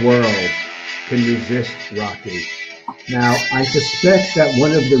in the world can resist Rocky. Now, I suspect that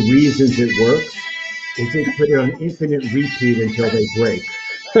one of the reasons it works is they put it on infinite repeat until they break.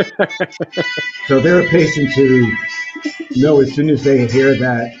 So there are patients who know as soon as they hear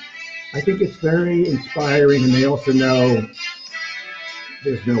that, I think it's very inspiring, and they also know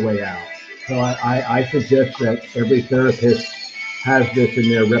there's no way out. So I suggest that every therapist has this in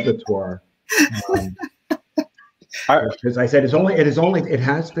their repertoire. Because I said it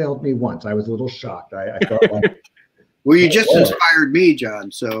has failed me once. I was a little shocked. I thought like, well, you just inspired me,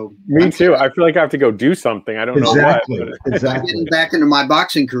 John. So me too. I feel like I have to go do something. I don't know what. Exactly. I'm getting back into my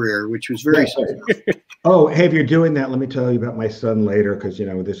boxing career, which was very successful. Oh, hey, if you're doing that, let me tell you about my son later, because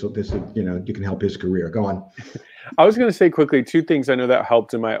this you can help his career. Go on. I was going to say quickly, two things I know that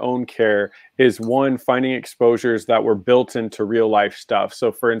helped in my own care is one, finding exposures that were built into real life stuff.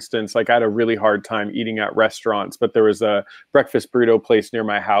 So for instance, like I had a really hard time eating at restaurants, but there was a breakfast burrito place near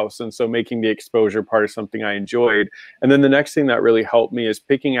my house. And so making the exposure part of something I enjoyed. And then the next thing that really helped me is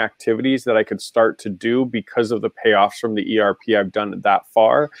picking activities that I could start to do because of the payoffs from the ERP I've done that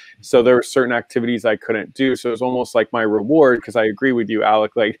far. So there were certain activities I couldn't do. So it was almost like my reward, because I agree with you,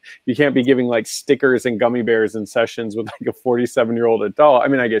 Alec, like you can't be giving like stickers and gummy bears and sessions with like a 47-year-old adult. I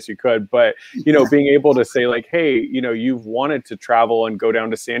mean, I guess you could, but being able to say like, hey, you've wanted to travel and go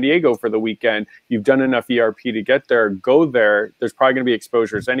down to San Diego for the weekend. You've done enough ERP to get there. Go there. There's probably going to be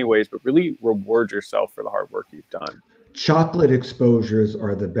exposures anyways, but really reward yourself for the hard work you've done. Chocolate exposures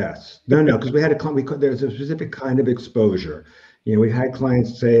are the best. No, because there's a specific kind of exposure. We've had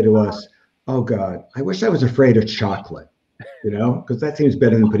clients say to us, oh God, I wish I was afraid of chocolate, because that seems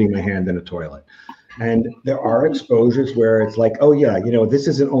better than putting my hand in a toilet. And there are exposures where it's like, oh yeah, this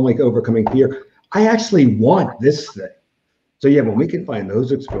isn't only overcoming fear. I actually want this thing. So yeah, when we can find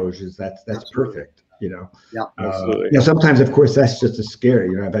those exposures, that's perfect. Yeah, absolutely. Sometimes, of course, that's just a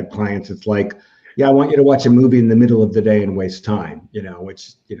scare. I've had clients. It's like, yeah, I want you to watch a movie in the middle of the day and waste time,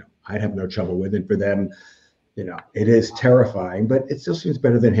 which, I'd have no trouble with it. For them, it is terrifying, but it still seems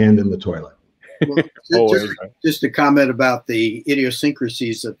better than hand in the toilet. Well, just a comment about the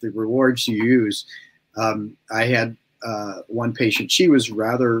idiosyncrasies of the rewards you use. I had one patient, she was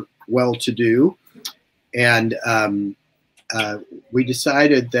rather well-to-do, and we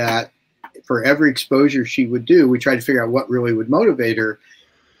decided that for every exposure she would do, we tried to figure out what really would motivate her.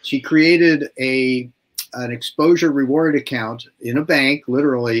 She created an exposure reward account in a bank.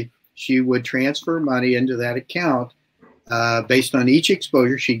 Literally, she would transfer money into that account. Based on each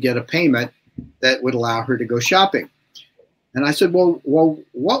exposure, she'd get a payment that would allow her to go shopping. And I said, well,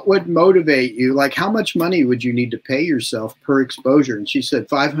 what would motivate you? Like, how much money would you need to pay yourself per exposure? And she said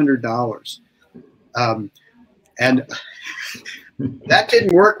 $500. And that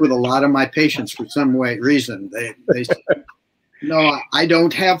didn't work with a lot of my patients for some reason. They said, no, I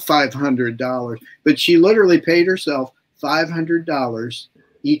don't have $500. But she literally paid herself $500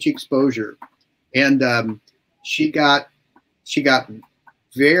 each exposure. And she got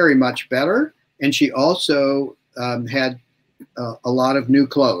very much better. And she also had a lot of new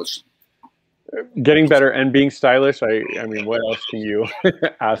clothes. Getting better and being stylish. I mean, what else can you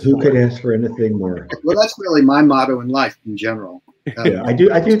ask Who for? could ask for anything more? Well, that's really my motto in life in general. Yeah, I do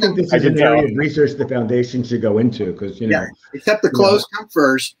think this is an area of research the foundation should go into, because except the clothes come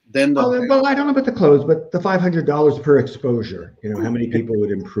first, then the well, I don't know about the clothes, but the $500 per exposure. How many people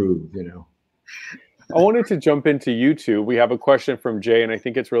would improve? I wanted to jump into YouTube. We have a question from Jay, and I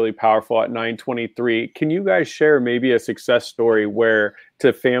think it's really powerful at 923. Can you guys share maybe a success story where,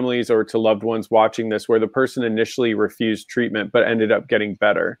 to families or to loved ones watching this, where the person initially refused treatment but ended up getting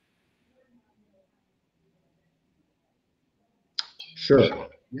better? Sure.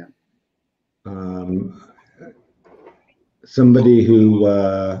 Yeah. Somebody who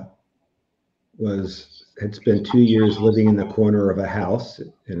had spent 2 years living in the corner of a house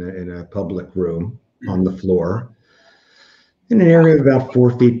in a public room on the floor in an area of about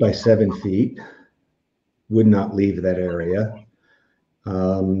 4 feet by 7 feet, would not leave that area.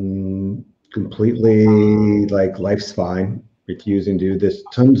 Completely like life's fine, refusing to do this.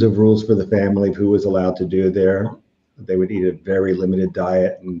 Tons of rules for the family of who was allowed to do there. They would eat a very limited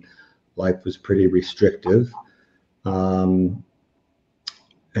diet, and life was pretty restrictive. And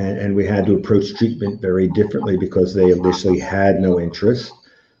we had to approach treatment very differently because they initially had no interest.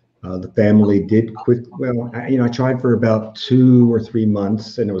 The family did quit. Well, I tried for about 2 or 3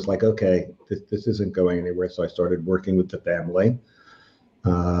 months, and it was like, okay, this isn't going anywhere. So I started working with the family.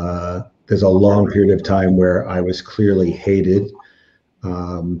 There's a long period of time where I was clearly hated.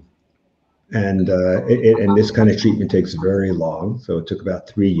 And this kind of treatment takes very long. So it took about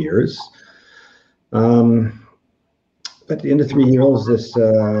 3 years. But at the end of 3 years, this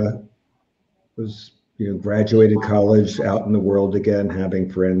was, graduated college, out in the world again,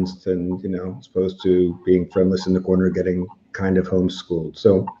 having friends, and, as opposed to being friendless in the corner, getting kind of homeschooled.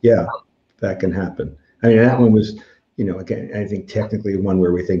 So yeah, that can happen. I mean, that one was, again, I think technically one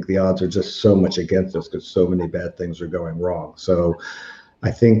where we think the odds are just so much against us because so many bad things are going wrong. So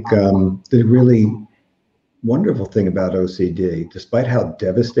I think the really wonderful thing about OCD, despite how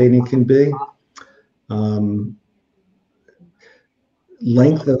devastating it can be,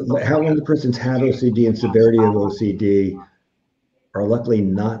 length of how long the person's had OCD and severity of OCD are luckily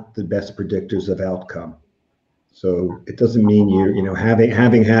not the best predictors of outcome. So it doesn't mean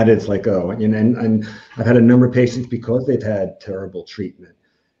having had it, it's like, oh, and I've had a number of patients, because they've had terrible treatment,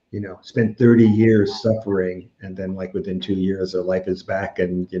 spent 30 years suffering, and then like within 2 years their life is back.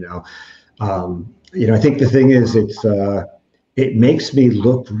 And I think the thing is, it makes me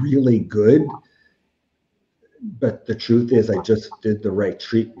look really good, but the truth is I just did the right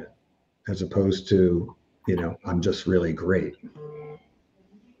treatment, as opposed to, I'm just really great.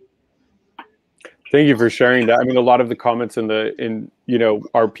 Thank you for sharing that. I mean, a lot of the comments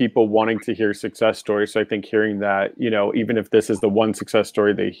are people wanting to hear success stories. So I think hearing that, even if this is the one success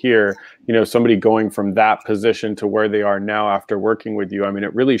story they hear, somebody going from that position to where they are now after working with you, I mean,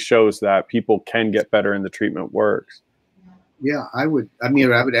 it really shows that people can get better and the treatment works. Yeah, I could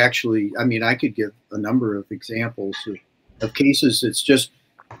give a number of examples of cases. It's just,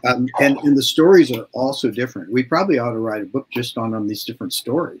 and the stories are also different. We probably ought to write a book just on these different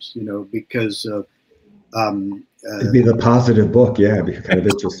stories, because it'd be the positive book. Yeah, it'd be kind of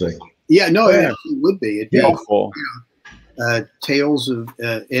interesting. Yeah, no, it actually would be. It'd be helpful. Tales of,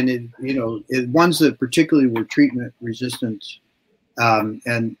 ones that particularly were treatment resistant,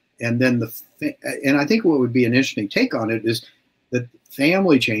 and then and I think what would be an interesting take on it is that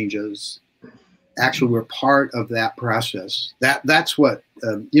family changes actually were part of that process. That's what,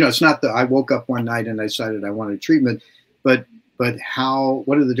 it's not that I woke up one night and I decided I wanted treatment, but what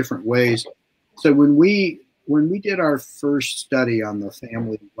are the different ways? So when we did our first study on the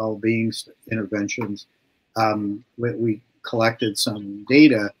family well-being interventions, we collected some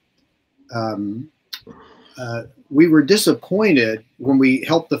data. We were disappointed when we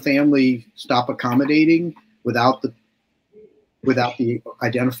helped the family stop accommodating without the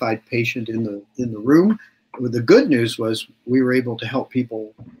identified patient in the room. The good news was we were able to help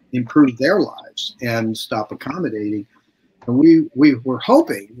people improve their lives and stop accommodating. And we were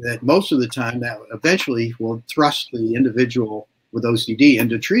hoping that most of the time that eventually will thrust the individual with OCD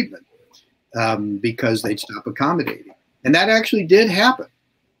into treatment because they'd stop accommodating. And that actually did happen,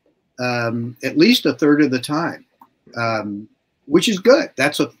 at least a third of the time, which is good.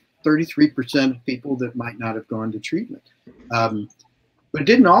 That's a 33% of people that might not have gone to treatment. But it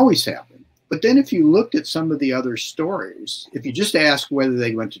didn't always happen. But then if you looked at some of the other stories, if you just asked whether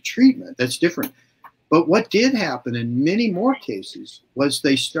they went to treatment, that's different. But what did happen in many more cases was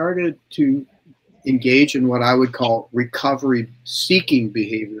they started to engage in what I would call recovery-seeking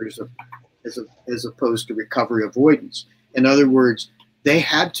behaviors as opposed to recovery avoidance. In other words, they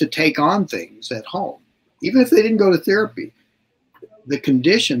had to take on things at home, even if they didn't go to therapy. The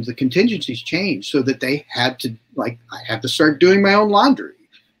conditions, the contingencies changed so that they had to, like, I had to start doing my own laundry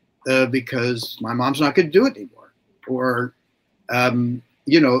because my mom's not going to do it anymore. Or,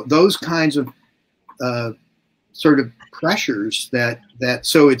 those kinds of sort of pressures that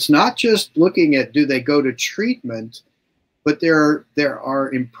so it's not just looking at do they go to treatment, but there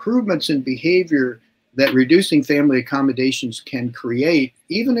are improvements in behavior that reducing family accommodations can create,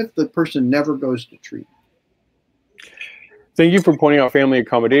 even if the person never goes to treatment. Thank you for pointing out family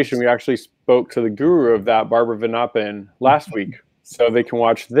accommodation. We actually spoke to the guru of that, Barbara Vinapin, last week. So they can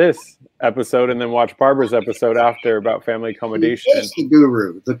watch this episode and then watch Barbara's episode after about family accommodation. She's the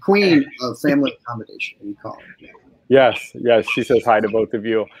guru, the queen of family accommodation, we call it. Yes, she says hi to both of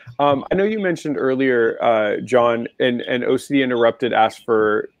you. I know you mentioned earlier, John, and OCD Interrupted asked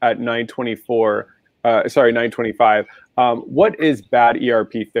for at 925. What is bad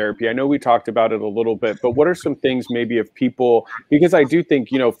ERP therapy? I know we talked about it a little bit, but what are some things maybe if people, because I do think,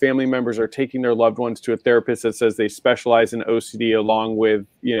 family members are taking their loved ones to a therapist that says they specialize in OCD along with,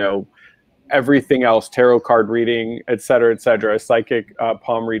 everything else, tarot card reading, et cetera, psychic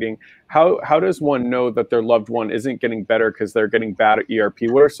palm reading. How does one know that their loved one isn't getting better because they're getting bad at ERP?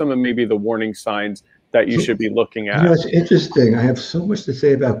 What are some of maybe the warning signs that you should be looking at? It's interesting. I have so much to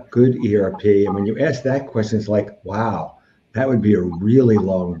say about good ERP. And when you ask that question, it's like, wow, that would be a really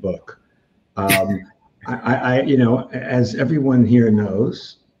long book. As everyone here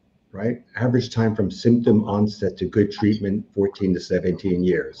knows, right? Average time from symptom onset to good treatment, 14 to 17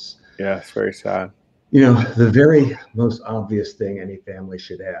 years. Yeah, it's very sad. The very most obvious thing any family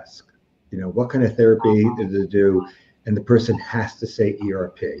should ask, what kind of therapy did they do? And the person has to say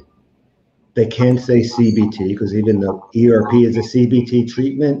ERP. They can't say CBT because even though ERP is a CBT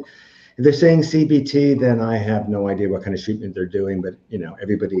treatment, if they're saying CBT, then I have no idea what kind of treatment they're doing. But,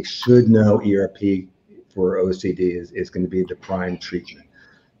 everybody should know ERP for OCD is going to be the prime treatment.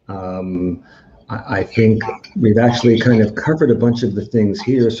 I think we've actually kind of covered a bunch of the things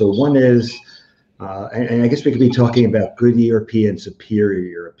here. So one is, and I guess we could be talking about good ERP and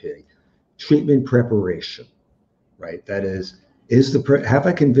superior ERP, treatment preparation, right? That is have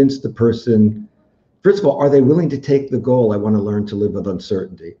I convinced the person, first of all, are they willing to take the goal? I want to learn to live with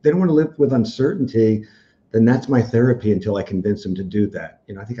uncertainty. If they don't want to live with uncertainty, then that's my therapy until I convince them to do that.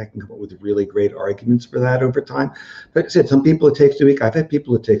 I think I can come up with really great arguments for that over time. Like I said, some people it takes 2 weeks. I've had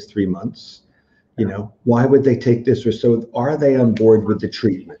people it takes 3 months. Why would they take this? Or so are they on board with the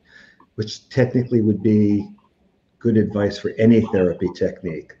treatment, which technically would be good advice for any therapy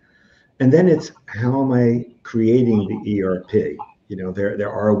technique. And then it's how am I creating the ERP?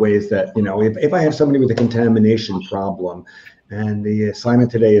 There are ways that, if I have somebody with a contamination problem and the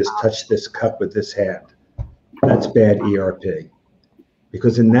assignment today is touch this cup with this hand, that's bad ERP.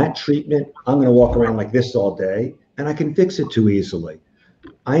 Because in that treatment, I'm going to walk around like this all day and I can fix it too easily.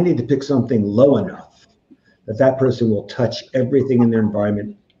 I need to pick something low enough that person will touch everything in their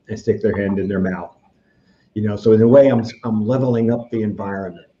environment and stick their hand in their mouth. So in a way, I'm leveling up the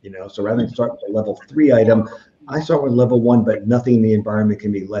environment. So rather than start with a level 3 item, I start with level 1, but nothing in the environment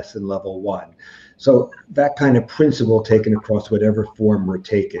can be less than level 1. So that kind of principle taken across whatever form we're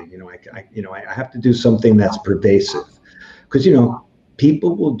taking, I have to do something that's pervasive because,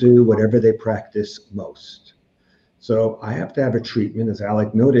 people will do whatever they practice most. So I have to have a treatment, as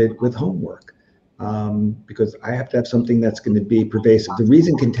Alec noted, with homework. because I have to have something that's going to be pervasive. The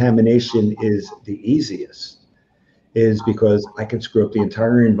reason contamination is the easiest is because I can screw up the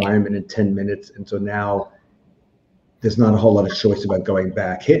entire environment in 10 minutes. And so now there's not a whole lot of choice about going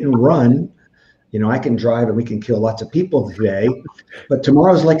back. Hit and run, you know, I can drive and we can kill lots of people today, but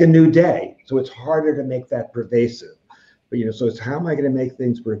tomorrow's like a new day. So it's harder to make that pervasive. But, you know, so it's how am I going to make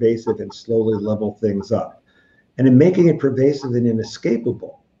things pervasive and slowly level things up? And in making it pervasive and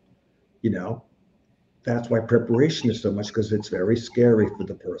inescapable, you know, that's why preparation is so much, because it's very scary for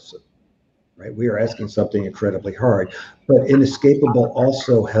the person, right? We are asking something incredibly hard, but inescapable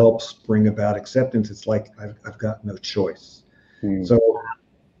also helps bring about acceptance. It's like, I've got no choice. So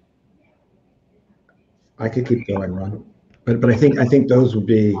I could keep going, Ron, but I think those would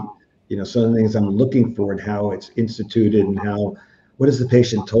be, you know, some of the things I'm looking for and how it's instituted and how, what is the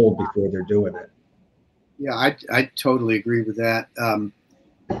patient told before they're doing it? Yeah, I totally agree with that.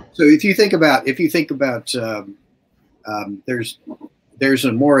 So if you think about there's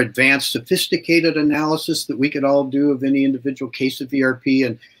a more advanced, sophisticated analysis that we could all do of any individual case of ERP,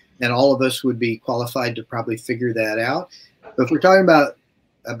 and all of us would be qualified to probably figure that out. But if we're talking about,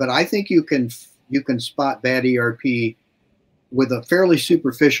 but I think you can spot bad ERP with a fairly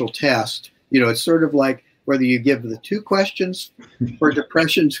superficial test. You know, it's sort of like whether you give the 2 questions for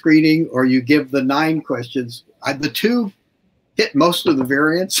depression screening or you give the 9 questions. The 2 hit most of the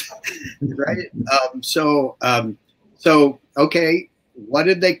variants, right? So okay, what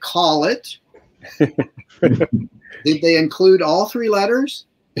did they call it? Did they include all 3 letters?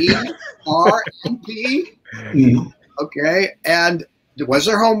 E, R, and P? Okay, and was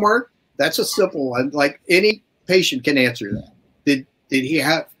there homework? That's a simple one. Like any patient can answer that. Did he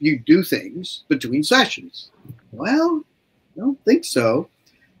have you do things between sessions? Well, I don't think so.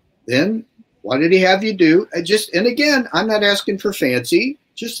 Then what did he have you do? And again, I'm not asking for fancy,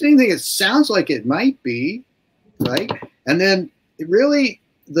 just anything that sounds like it might be, right? And then really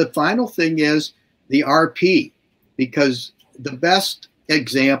the final thing is the RP, because the best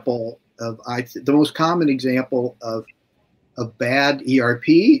example of, the most common example of bad ERP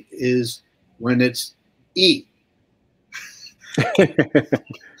is when it's E.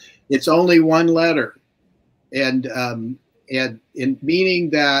 It's only 1 letter, and in meaning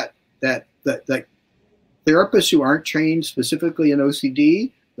that therapists who aren't trained specifically in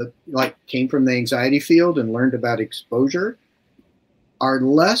OCD, but like came from the anxiety field and learned about exposure, are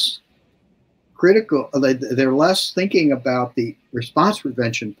less critical. They're less thinking about the response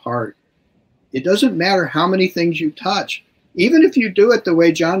prevention part. It doesn't matter how many things you touch, even if you do it the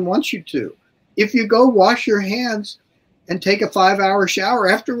way John wants you to. If you go wash your hands and take a 5-hour shower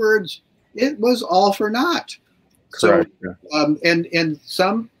afterwards, it was all for naught. Correct. So, and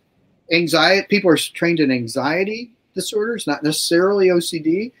some anxiety, people are trained in anxiety disorders, not necessarily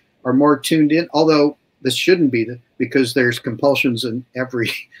OCD, are more tuned in, although this shouldn't be, because there's compulsions in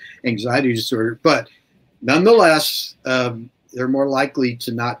every anxiety disorder. But nonetheless, they're more likely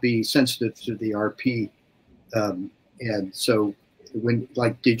to not be sensitive to the RP. And so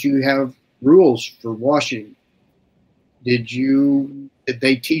did you have rules for washing? Did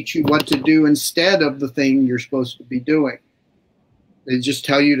they teach you what to do instead of the thing you're supposed to be doing? They just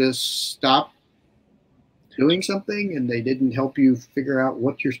tell you to stop doing something, and they didn't help you figure out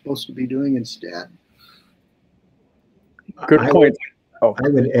what you're supposed to be doing instead. Good point. I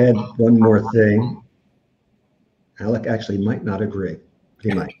would add one more thing. Alec actually might not agree.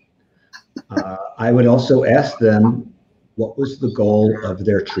 He might. I would also ask them, what was the goal of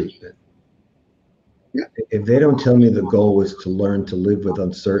their treatment? Yeah. If they don't tell me the goal was to learn to live with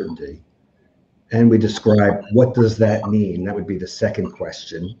uncertainty, and we describe what does that mean, that would be the second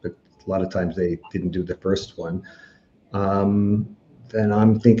question, but a lot of times they didn't do the first one, then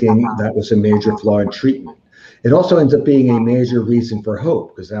I'm thinking that was a major flaw in treatment. It also ends up being a major reason for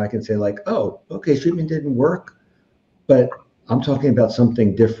hope, because then I can say like, oh, okay, treatment didn't work, but I'm talking about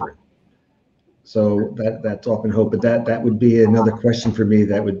something different. So that's often hope, but that would be another question for me.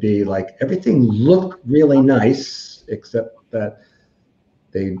 That would be like, everything looked really nice, except that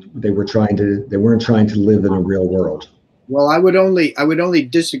they weren't trying to live in a real world. Well, I would only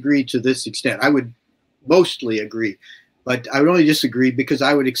disagree to this extent. I would mostly agree, but I would only disagree because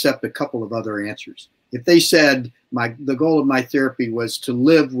I would accept a couple of other answers. If they said the goal of my therapy was to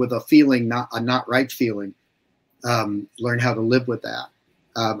live with a feeling, not a not right feeling, learn how to live with that,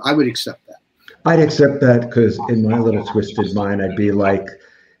 I would accept that. I'd accept that, because in my little twisted mind, I'd be like,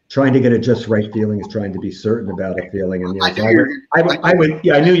 trying to get a just right feeling is trying to be certain about a feeling. And I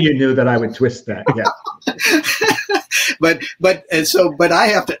knew you knew that I would twist that. Yeah. but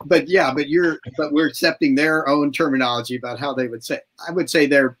we're accepting their own terminology about how they would say. I would say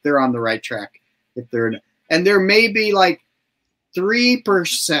they're on the right track if they're, and there may be like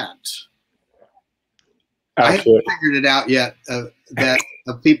 3%. I haven't figured it out yet, that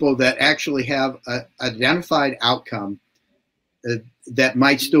of people that actually have an identified outcome that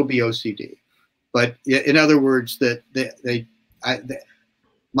might still be OCD. But in other words,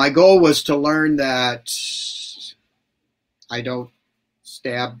 my goal was to learn that I don't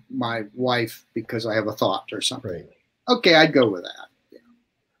stab my wife because I have a thought or something. Right. Okay, I'd go with that. Yeah.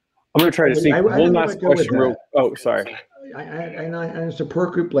 I'm going to try to see one last question. Oh, sorry. I was a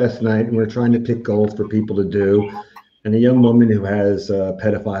support group last night, and we're trying to pick goals for people to do. And a young woman who has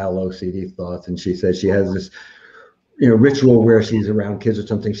pedophile OCD thoughts, and she says she has this, ritual where she's around kids or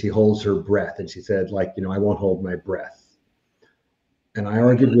something. She holds her breath, and she said, like, I won't hold my breath. And I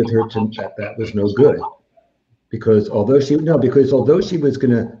argued with her that was no good, because although she was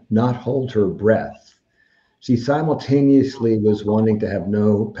going to not hold her breath, she simultaneously was wanting to have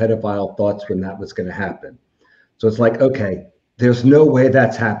no pedophile thoughts when that was going to happen. So it's like, okay, there's no way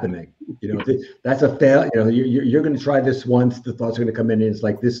that's happening. That's a fail. You're going to try this once, the thoughts are going to come in, and it's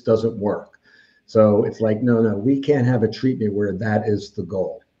like, this doesn't work. So it's like, no, we can't have a treatment where that is the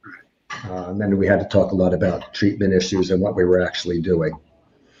goal. And then we had to talk a lot about treatment issues and what we were actually doing.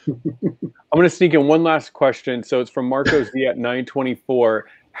 I'm going to sneak in one last question. So it's from Marco Z at 924.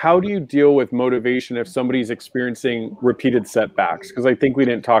 How do you deal with motivation if somebody's experiencing repeated setbacks? Because I think we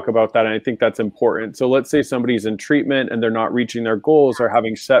didn't talk about that, and I think that's important. So let's say somebody's in treatment and they're not reaching their goals or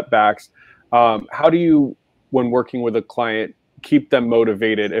having setbacks. How do you, when working with a client, keep them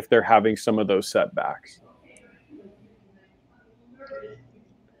motivated if they're having some of those setbacks?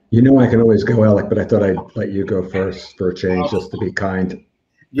 I can always go, Alec, but I thought I'd let you go first for a change, just to be kind.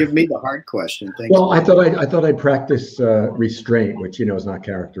 Give me the hard question. Thank you. Well, I thought I'd practice restraint, which is not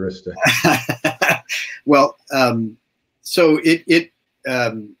characteristic. Well, so it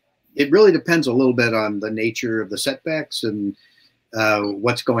really depends a little bit on the nature of the setbacks and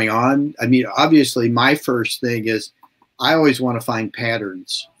what's going on. I mean, obviously, my first thing is I always want to find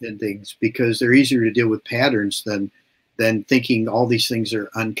patterns in things, because they're easier to deal with patterns than thinking all these things are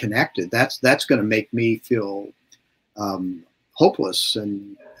unconnected. That's going to make me feel hopeless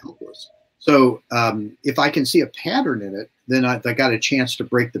and helpless. So if I can see a pattern in it, then I got a chance to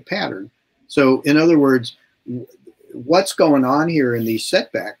break the pattern. So in other words, what's going on here in these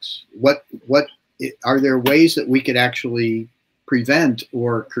setbacks? What are there ways that we could actually prevent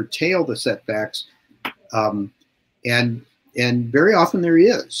or curtail the setbacks? And very often there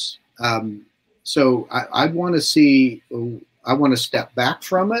is. So I want to see, I want to step back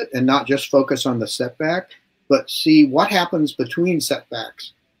from it and not just focus on the setback, but see what happens between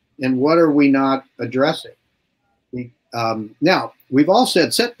setbacks and what are we not addressing. Now, we've all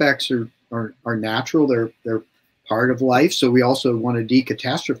said setbacks are natural. They're part of life. So we also want to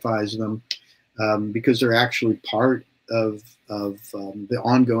decatastrophize them because they're actually part of the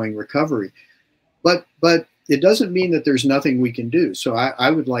ongoing recovery. But it doesn't mean that there's nothing we can do. So I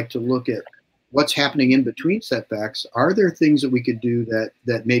would like to look at what's happening in between setbacks. Are there things that we could do that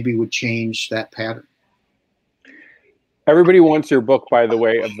maybe would change that pattern? Everybody wants your book, by the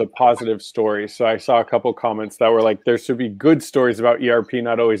way, of the positive stories. So I saw a couple comments that were like, there should be good stories about ERP,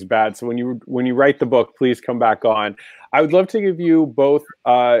 not always bad. So when you write the book, please come back on. I would love to give you both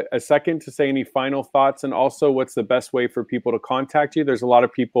a second to say any final thoughts, and also what's the best way for people to contact you. There's a lot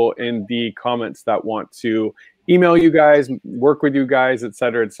of people in the comments that want to email you guys, work with you guys, et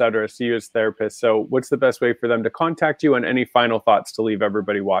cetera, see you as therapists. So what's the best way for them to contact you, and any final thoughts to leave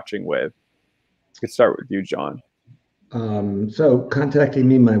everybody watching with? Let's start with you, John. So contacting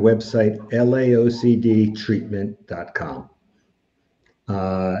me, my website, laocdtreatment.com.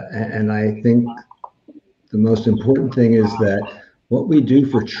 And I think the most important thing is that what we do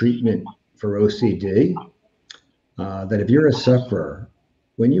for treatment for OCD, that if you're a sufferer,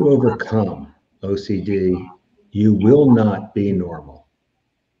 when you overcome OCD, you will not be normal.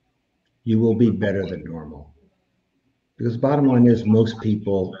 You will be better than normal. Because bottom line is, most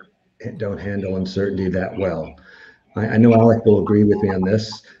people don't handle uncertainty that well. I know Alec will agree with me on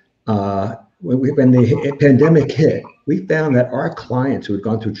this. When the pandemic hit, we found that our clients who had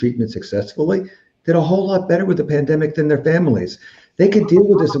gone through treatment successfully did a whole lot better with the pandemic than their families. They could deal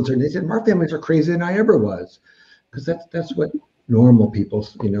with this uncertainty. They said, our families are crazier than I ever was, because that's what normal people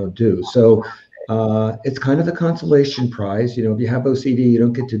do. So it's kind of the consolation prize. If you have OCD, you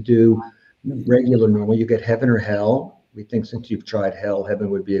don't get to do regular normal. You get heaven or hell. We think since you've tried hell, heaven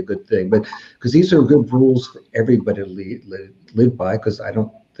would be a good thing. But because these are good rules for everybody to live by, because I don't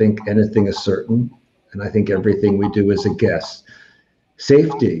think anything is certain. And I think everything we do is a guess.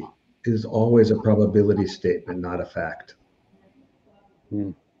 Safety is always a probability statement, not a fact.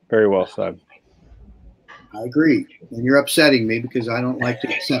 Very well said. I agree. And you're upsetting me because I don't like to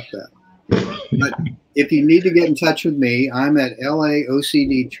accept that. But if you need to get in touch with me, I'm at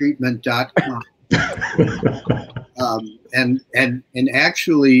laocdtreatment.com. And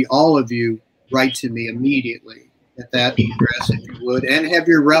actually, all of you write to me immediately at that address if you would, and have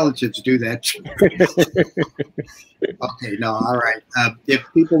your relatives do that too. Okay, no, all right. If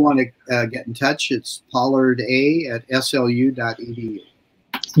people want to get in touch, it's pollarda@slu.edu.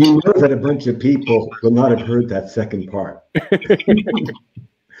 You know that a bunch of people will not have heard that second part.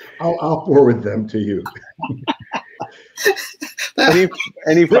 I'll forward them to you.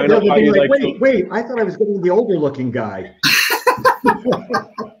 Any final thought you'd like wait, I thought I was getting the older looking guy.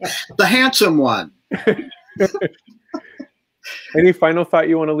 The handsome one. Any final thought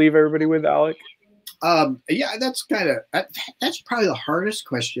you want to leave everybody with, Alec? Yeah, that's probably the hardest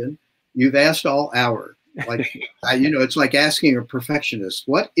question you've asked all hour. Like, it's like asking a perfectionist,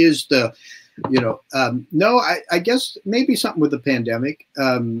 what is the, no, I guess maybe something with the pandemic.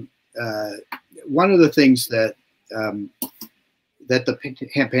 One of the things that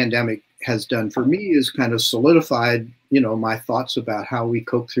the pandemic has done for me is kind of solidified, my thoughts about how we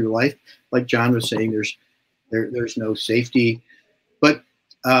cope through life. Like John was saying, there's no safety, but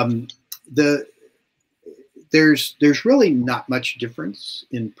there's really not much difference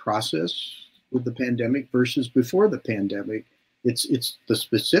in process with the pandemic versus before the pandemic. It's the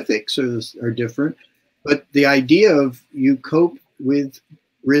specifics are different, but the idea of you cope with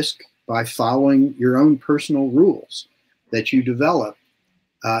risk by following your own personal rules that you develop.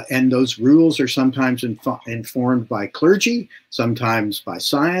 And those rules are sometimes informed by clergy, sometimes by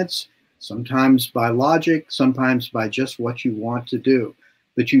science, sometimes by logic, sometimes by just what you want to do.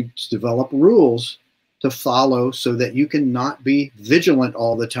 But you develop rules to follow so that you can not be vigilant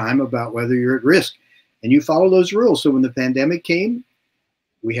all the time about whether you're at risk. And you follow those rules. So when the pandemic came,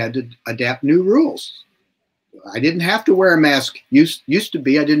 we had to adapt new rules. I didn't have to wear a mask. Used to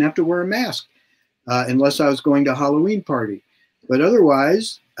be, I didn't have to wear a mask unless I was going to a Halloween party. But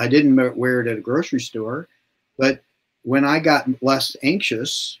otherwise, I didn't wear it at a grocery store. But when I got less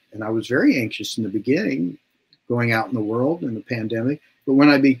anxious, and I was very anxious in the beginning, going out in the world in the pandemic, but when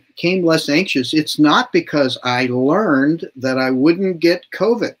I became less anxious, it's not because I learned that I wouldn't get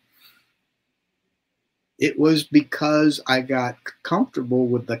COVID. It was because I got comfortable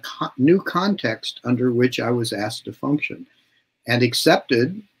with the new context under which I was asked to function and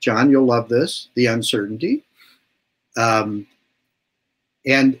accepted, John, you'll love this, the uncertainty. And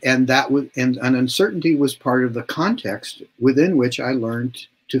uncertainty was part of the context within which I learned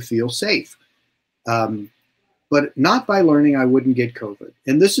to feel safe. But not by learning I wouldn't get COVID.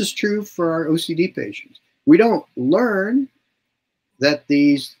 And this is true for our OCD patients. We don't learn that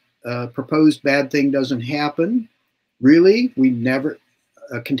these proposed bad thing doesn't happen. Really,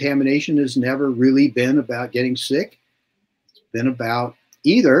 contamination has never really been about getting sick. It's been about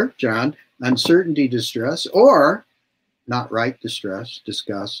either, John, uncertainty, distress, or not right distress,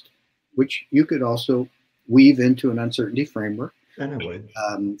 disgust, which you could also weave into an uncertainty framework. And I would.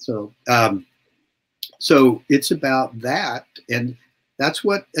 So it's about that, and that's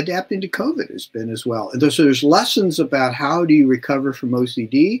what adapting to COVID has been as well. And so there's lessons about how do you recover from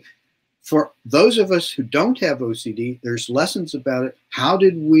OCD. For those of us who don't have OCD, there's lessons about it. How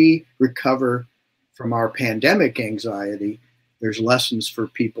did we recover from our pandemic anxiety? There's lessons for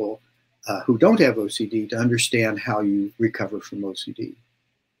people who don't have OCD to understand how you recover from OCD.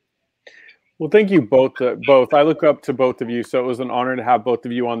 Well, thank you both. I look up to both of you, so it was an honor to have both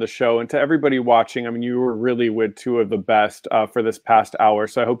of you on the show. And to everybody watching, I mean, you were really with two of the best for this past hour,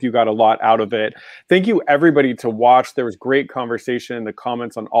 so I hope you got a lot out of it. Thank you, everybody, to watch. There was great conversation in the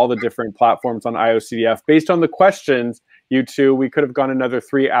comments on all the different platforms on IOCDF. Based on the questions, you two, we could have gone another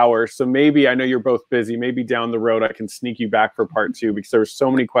 3 hours. So maybe, I know you're both busy, maybe down the road I can sneak you back for part 2 because there were so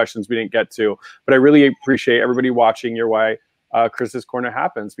many questions we didn't get to. But I really appreciate everybody watching. You're why Chris's Corner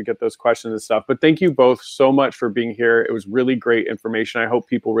happens. We get those questions and stuff. But thank you both so much for being here. It was really great information. I hope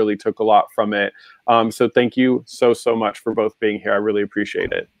people really took a lot from it. So thank you so much for both being here. I really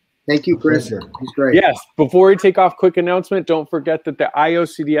appreciate it. Thank you, Chris. It was great. Yes. Before we take off, quick announcement. Don't forget that the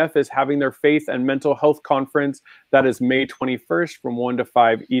IOCDF is having their Faith and Mental Health Conference. That is May 21st from 1 to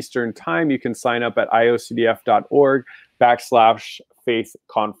 5 Eastern Time. You can sign up at iocdf.org/faith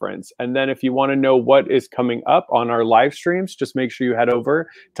conference. And then if you want to know what is coming up on our live streams, just make sure you head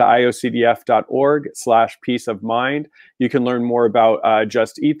over to iocdf.org/peace of mind. You can learn more about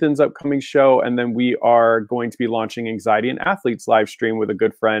Just Ethan's upcoming show. And then we are going to be launching Anxiety and Athletes live stream with a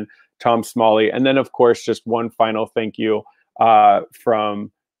good friend, Tom Smalley. And then, of course, just one final thank you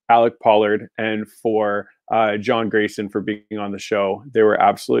from Alec Pollard and for John Grayson for being on the show. They were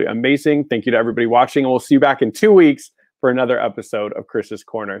absolutely amazing. Thank you to everybody watching, and we'll see you back in 2 weeks for another episode of Chris's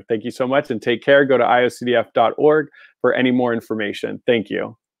Corner. Thank you so much, and take care. Go to iocdf.org for any more information. Thank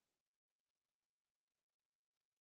you.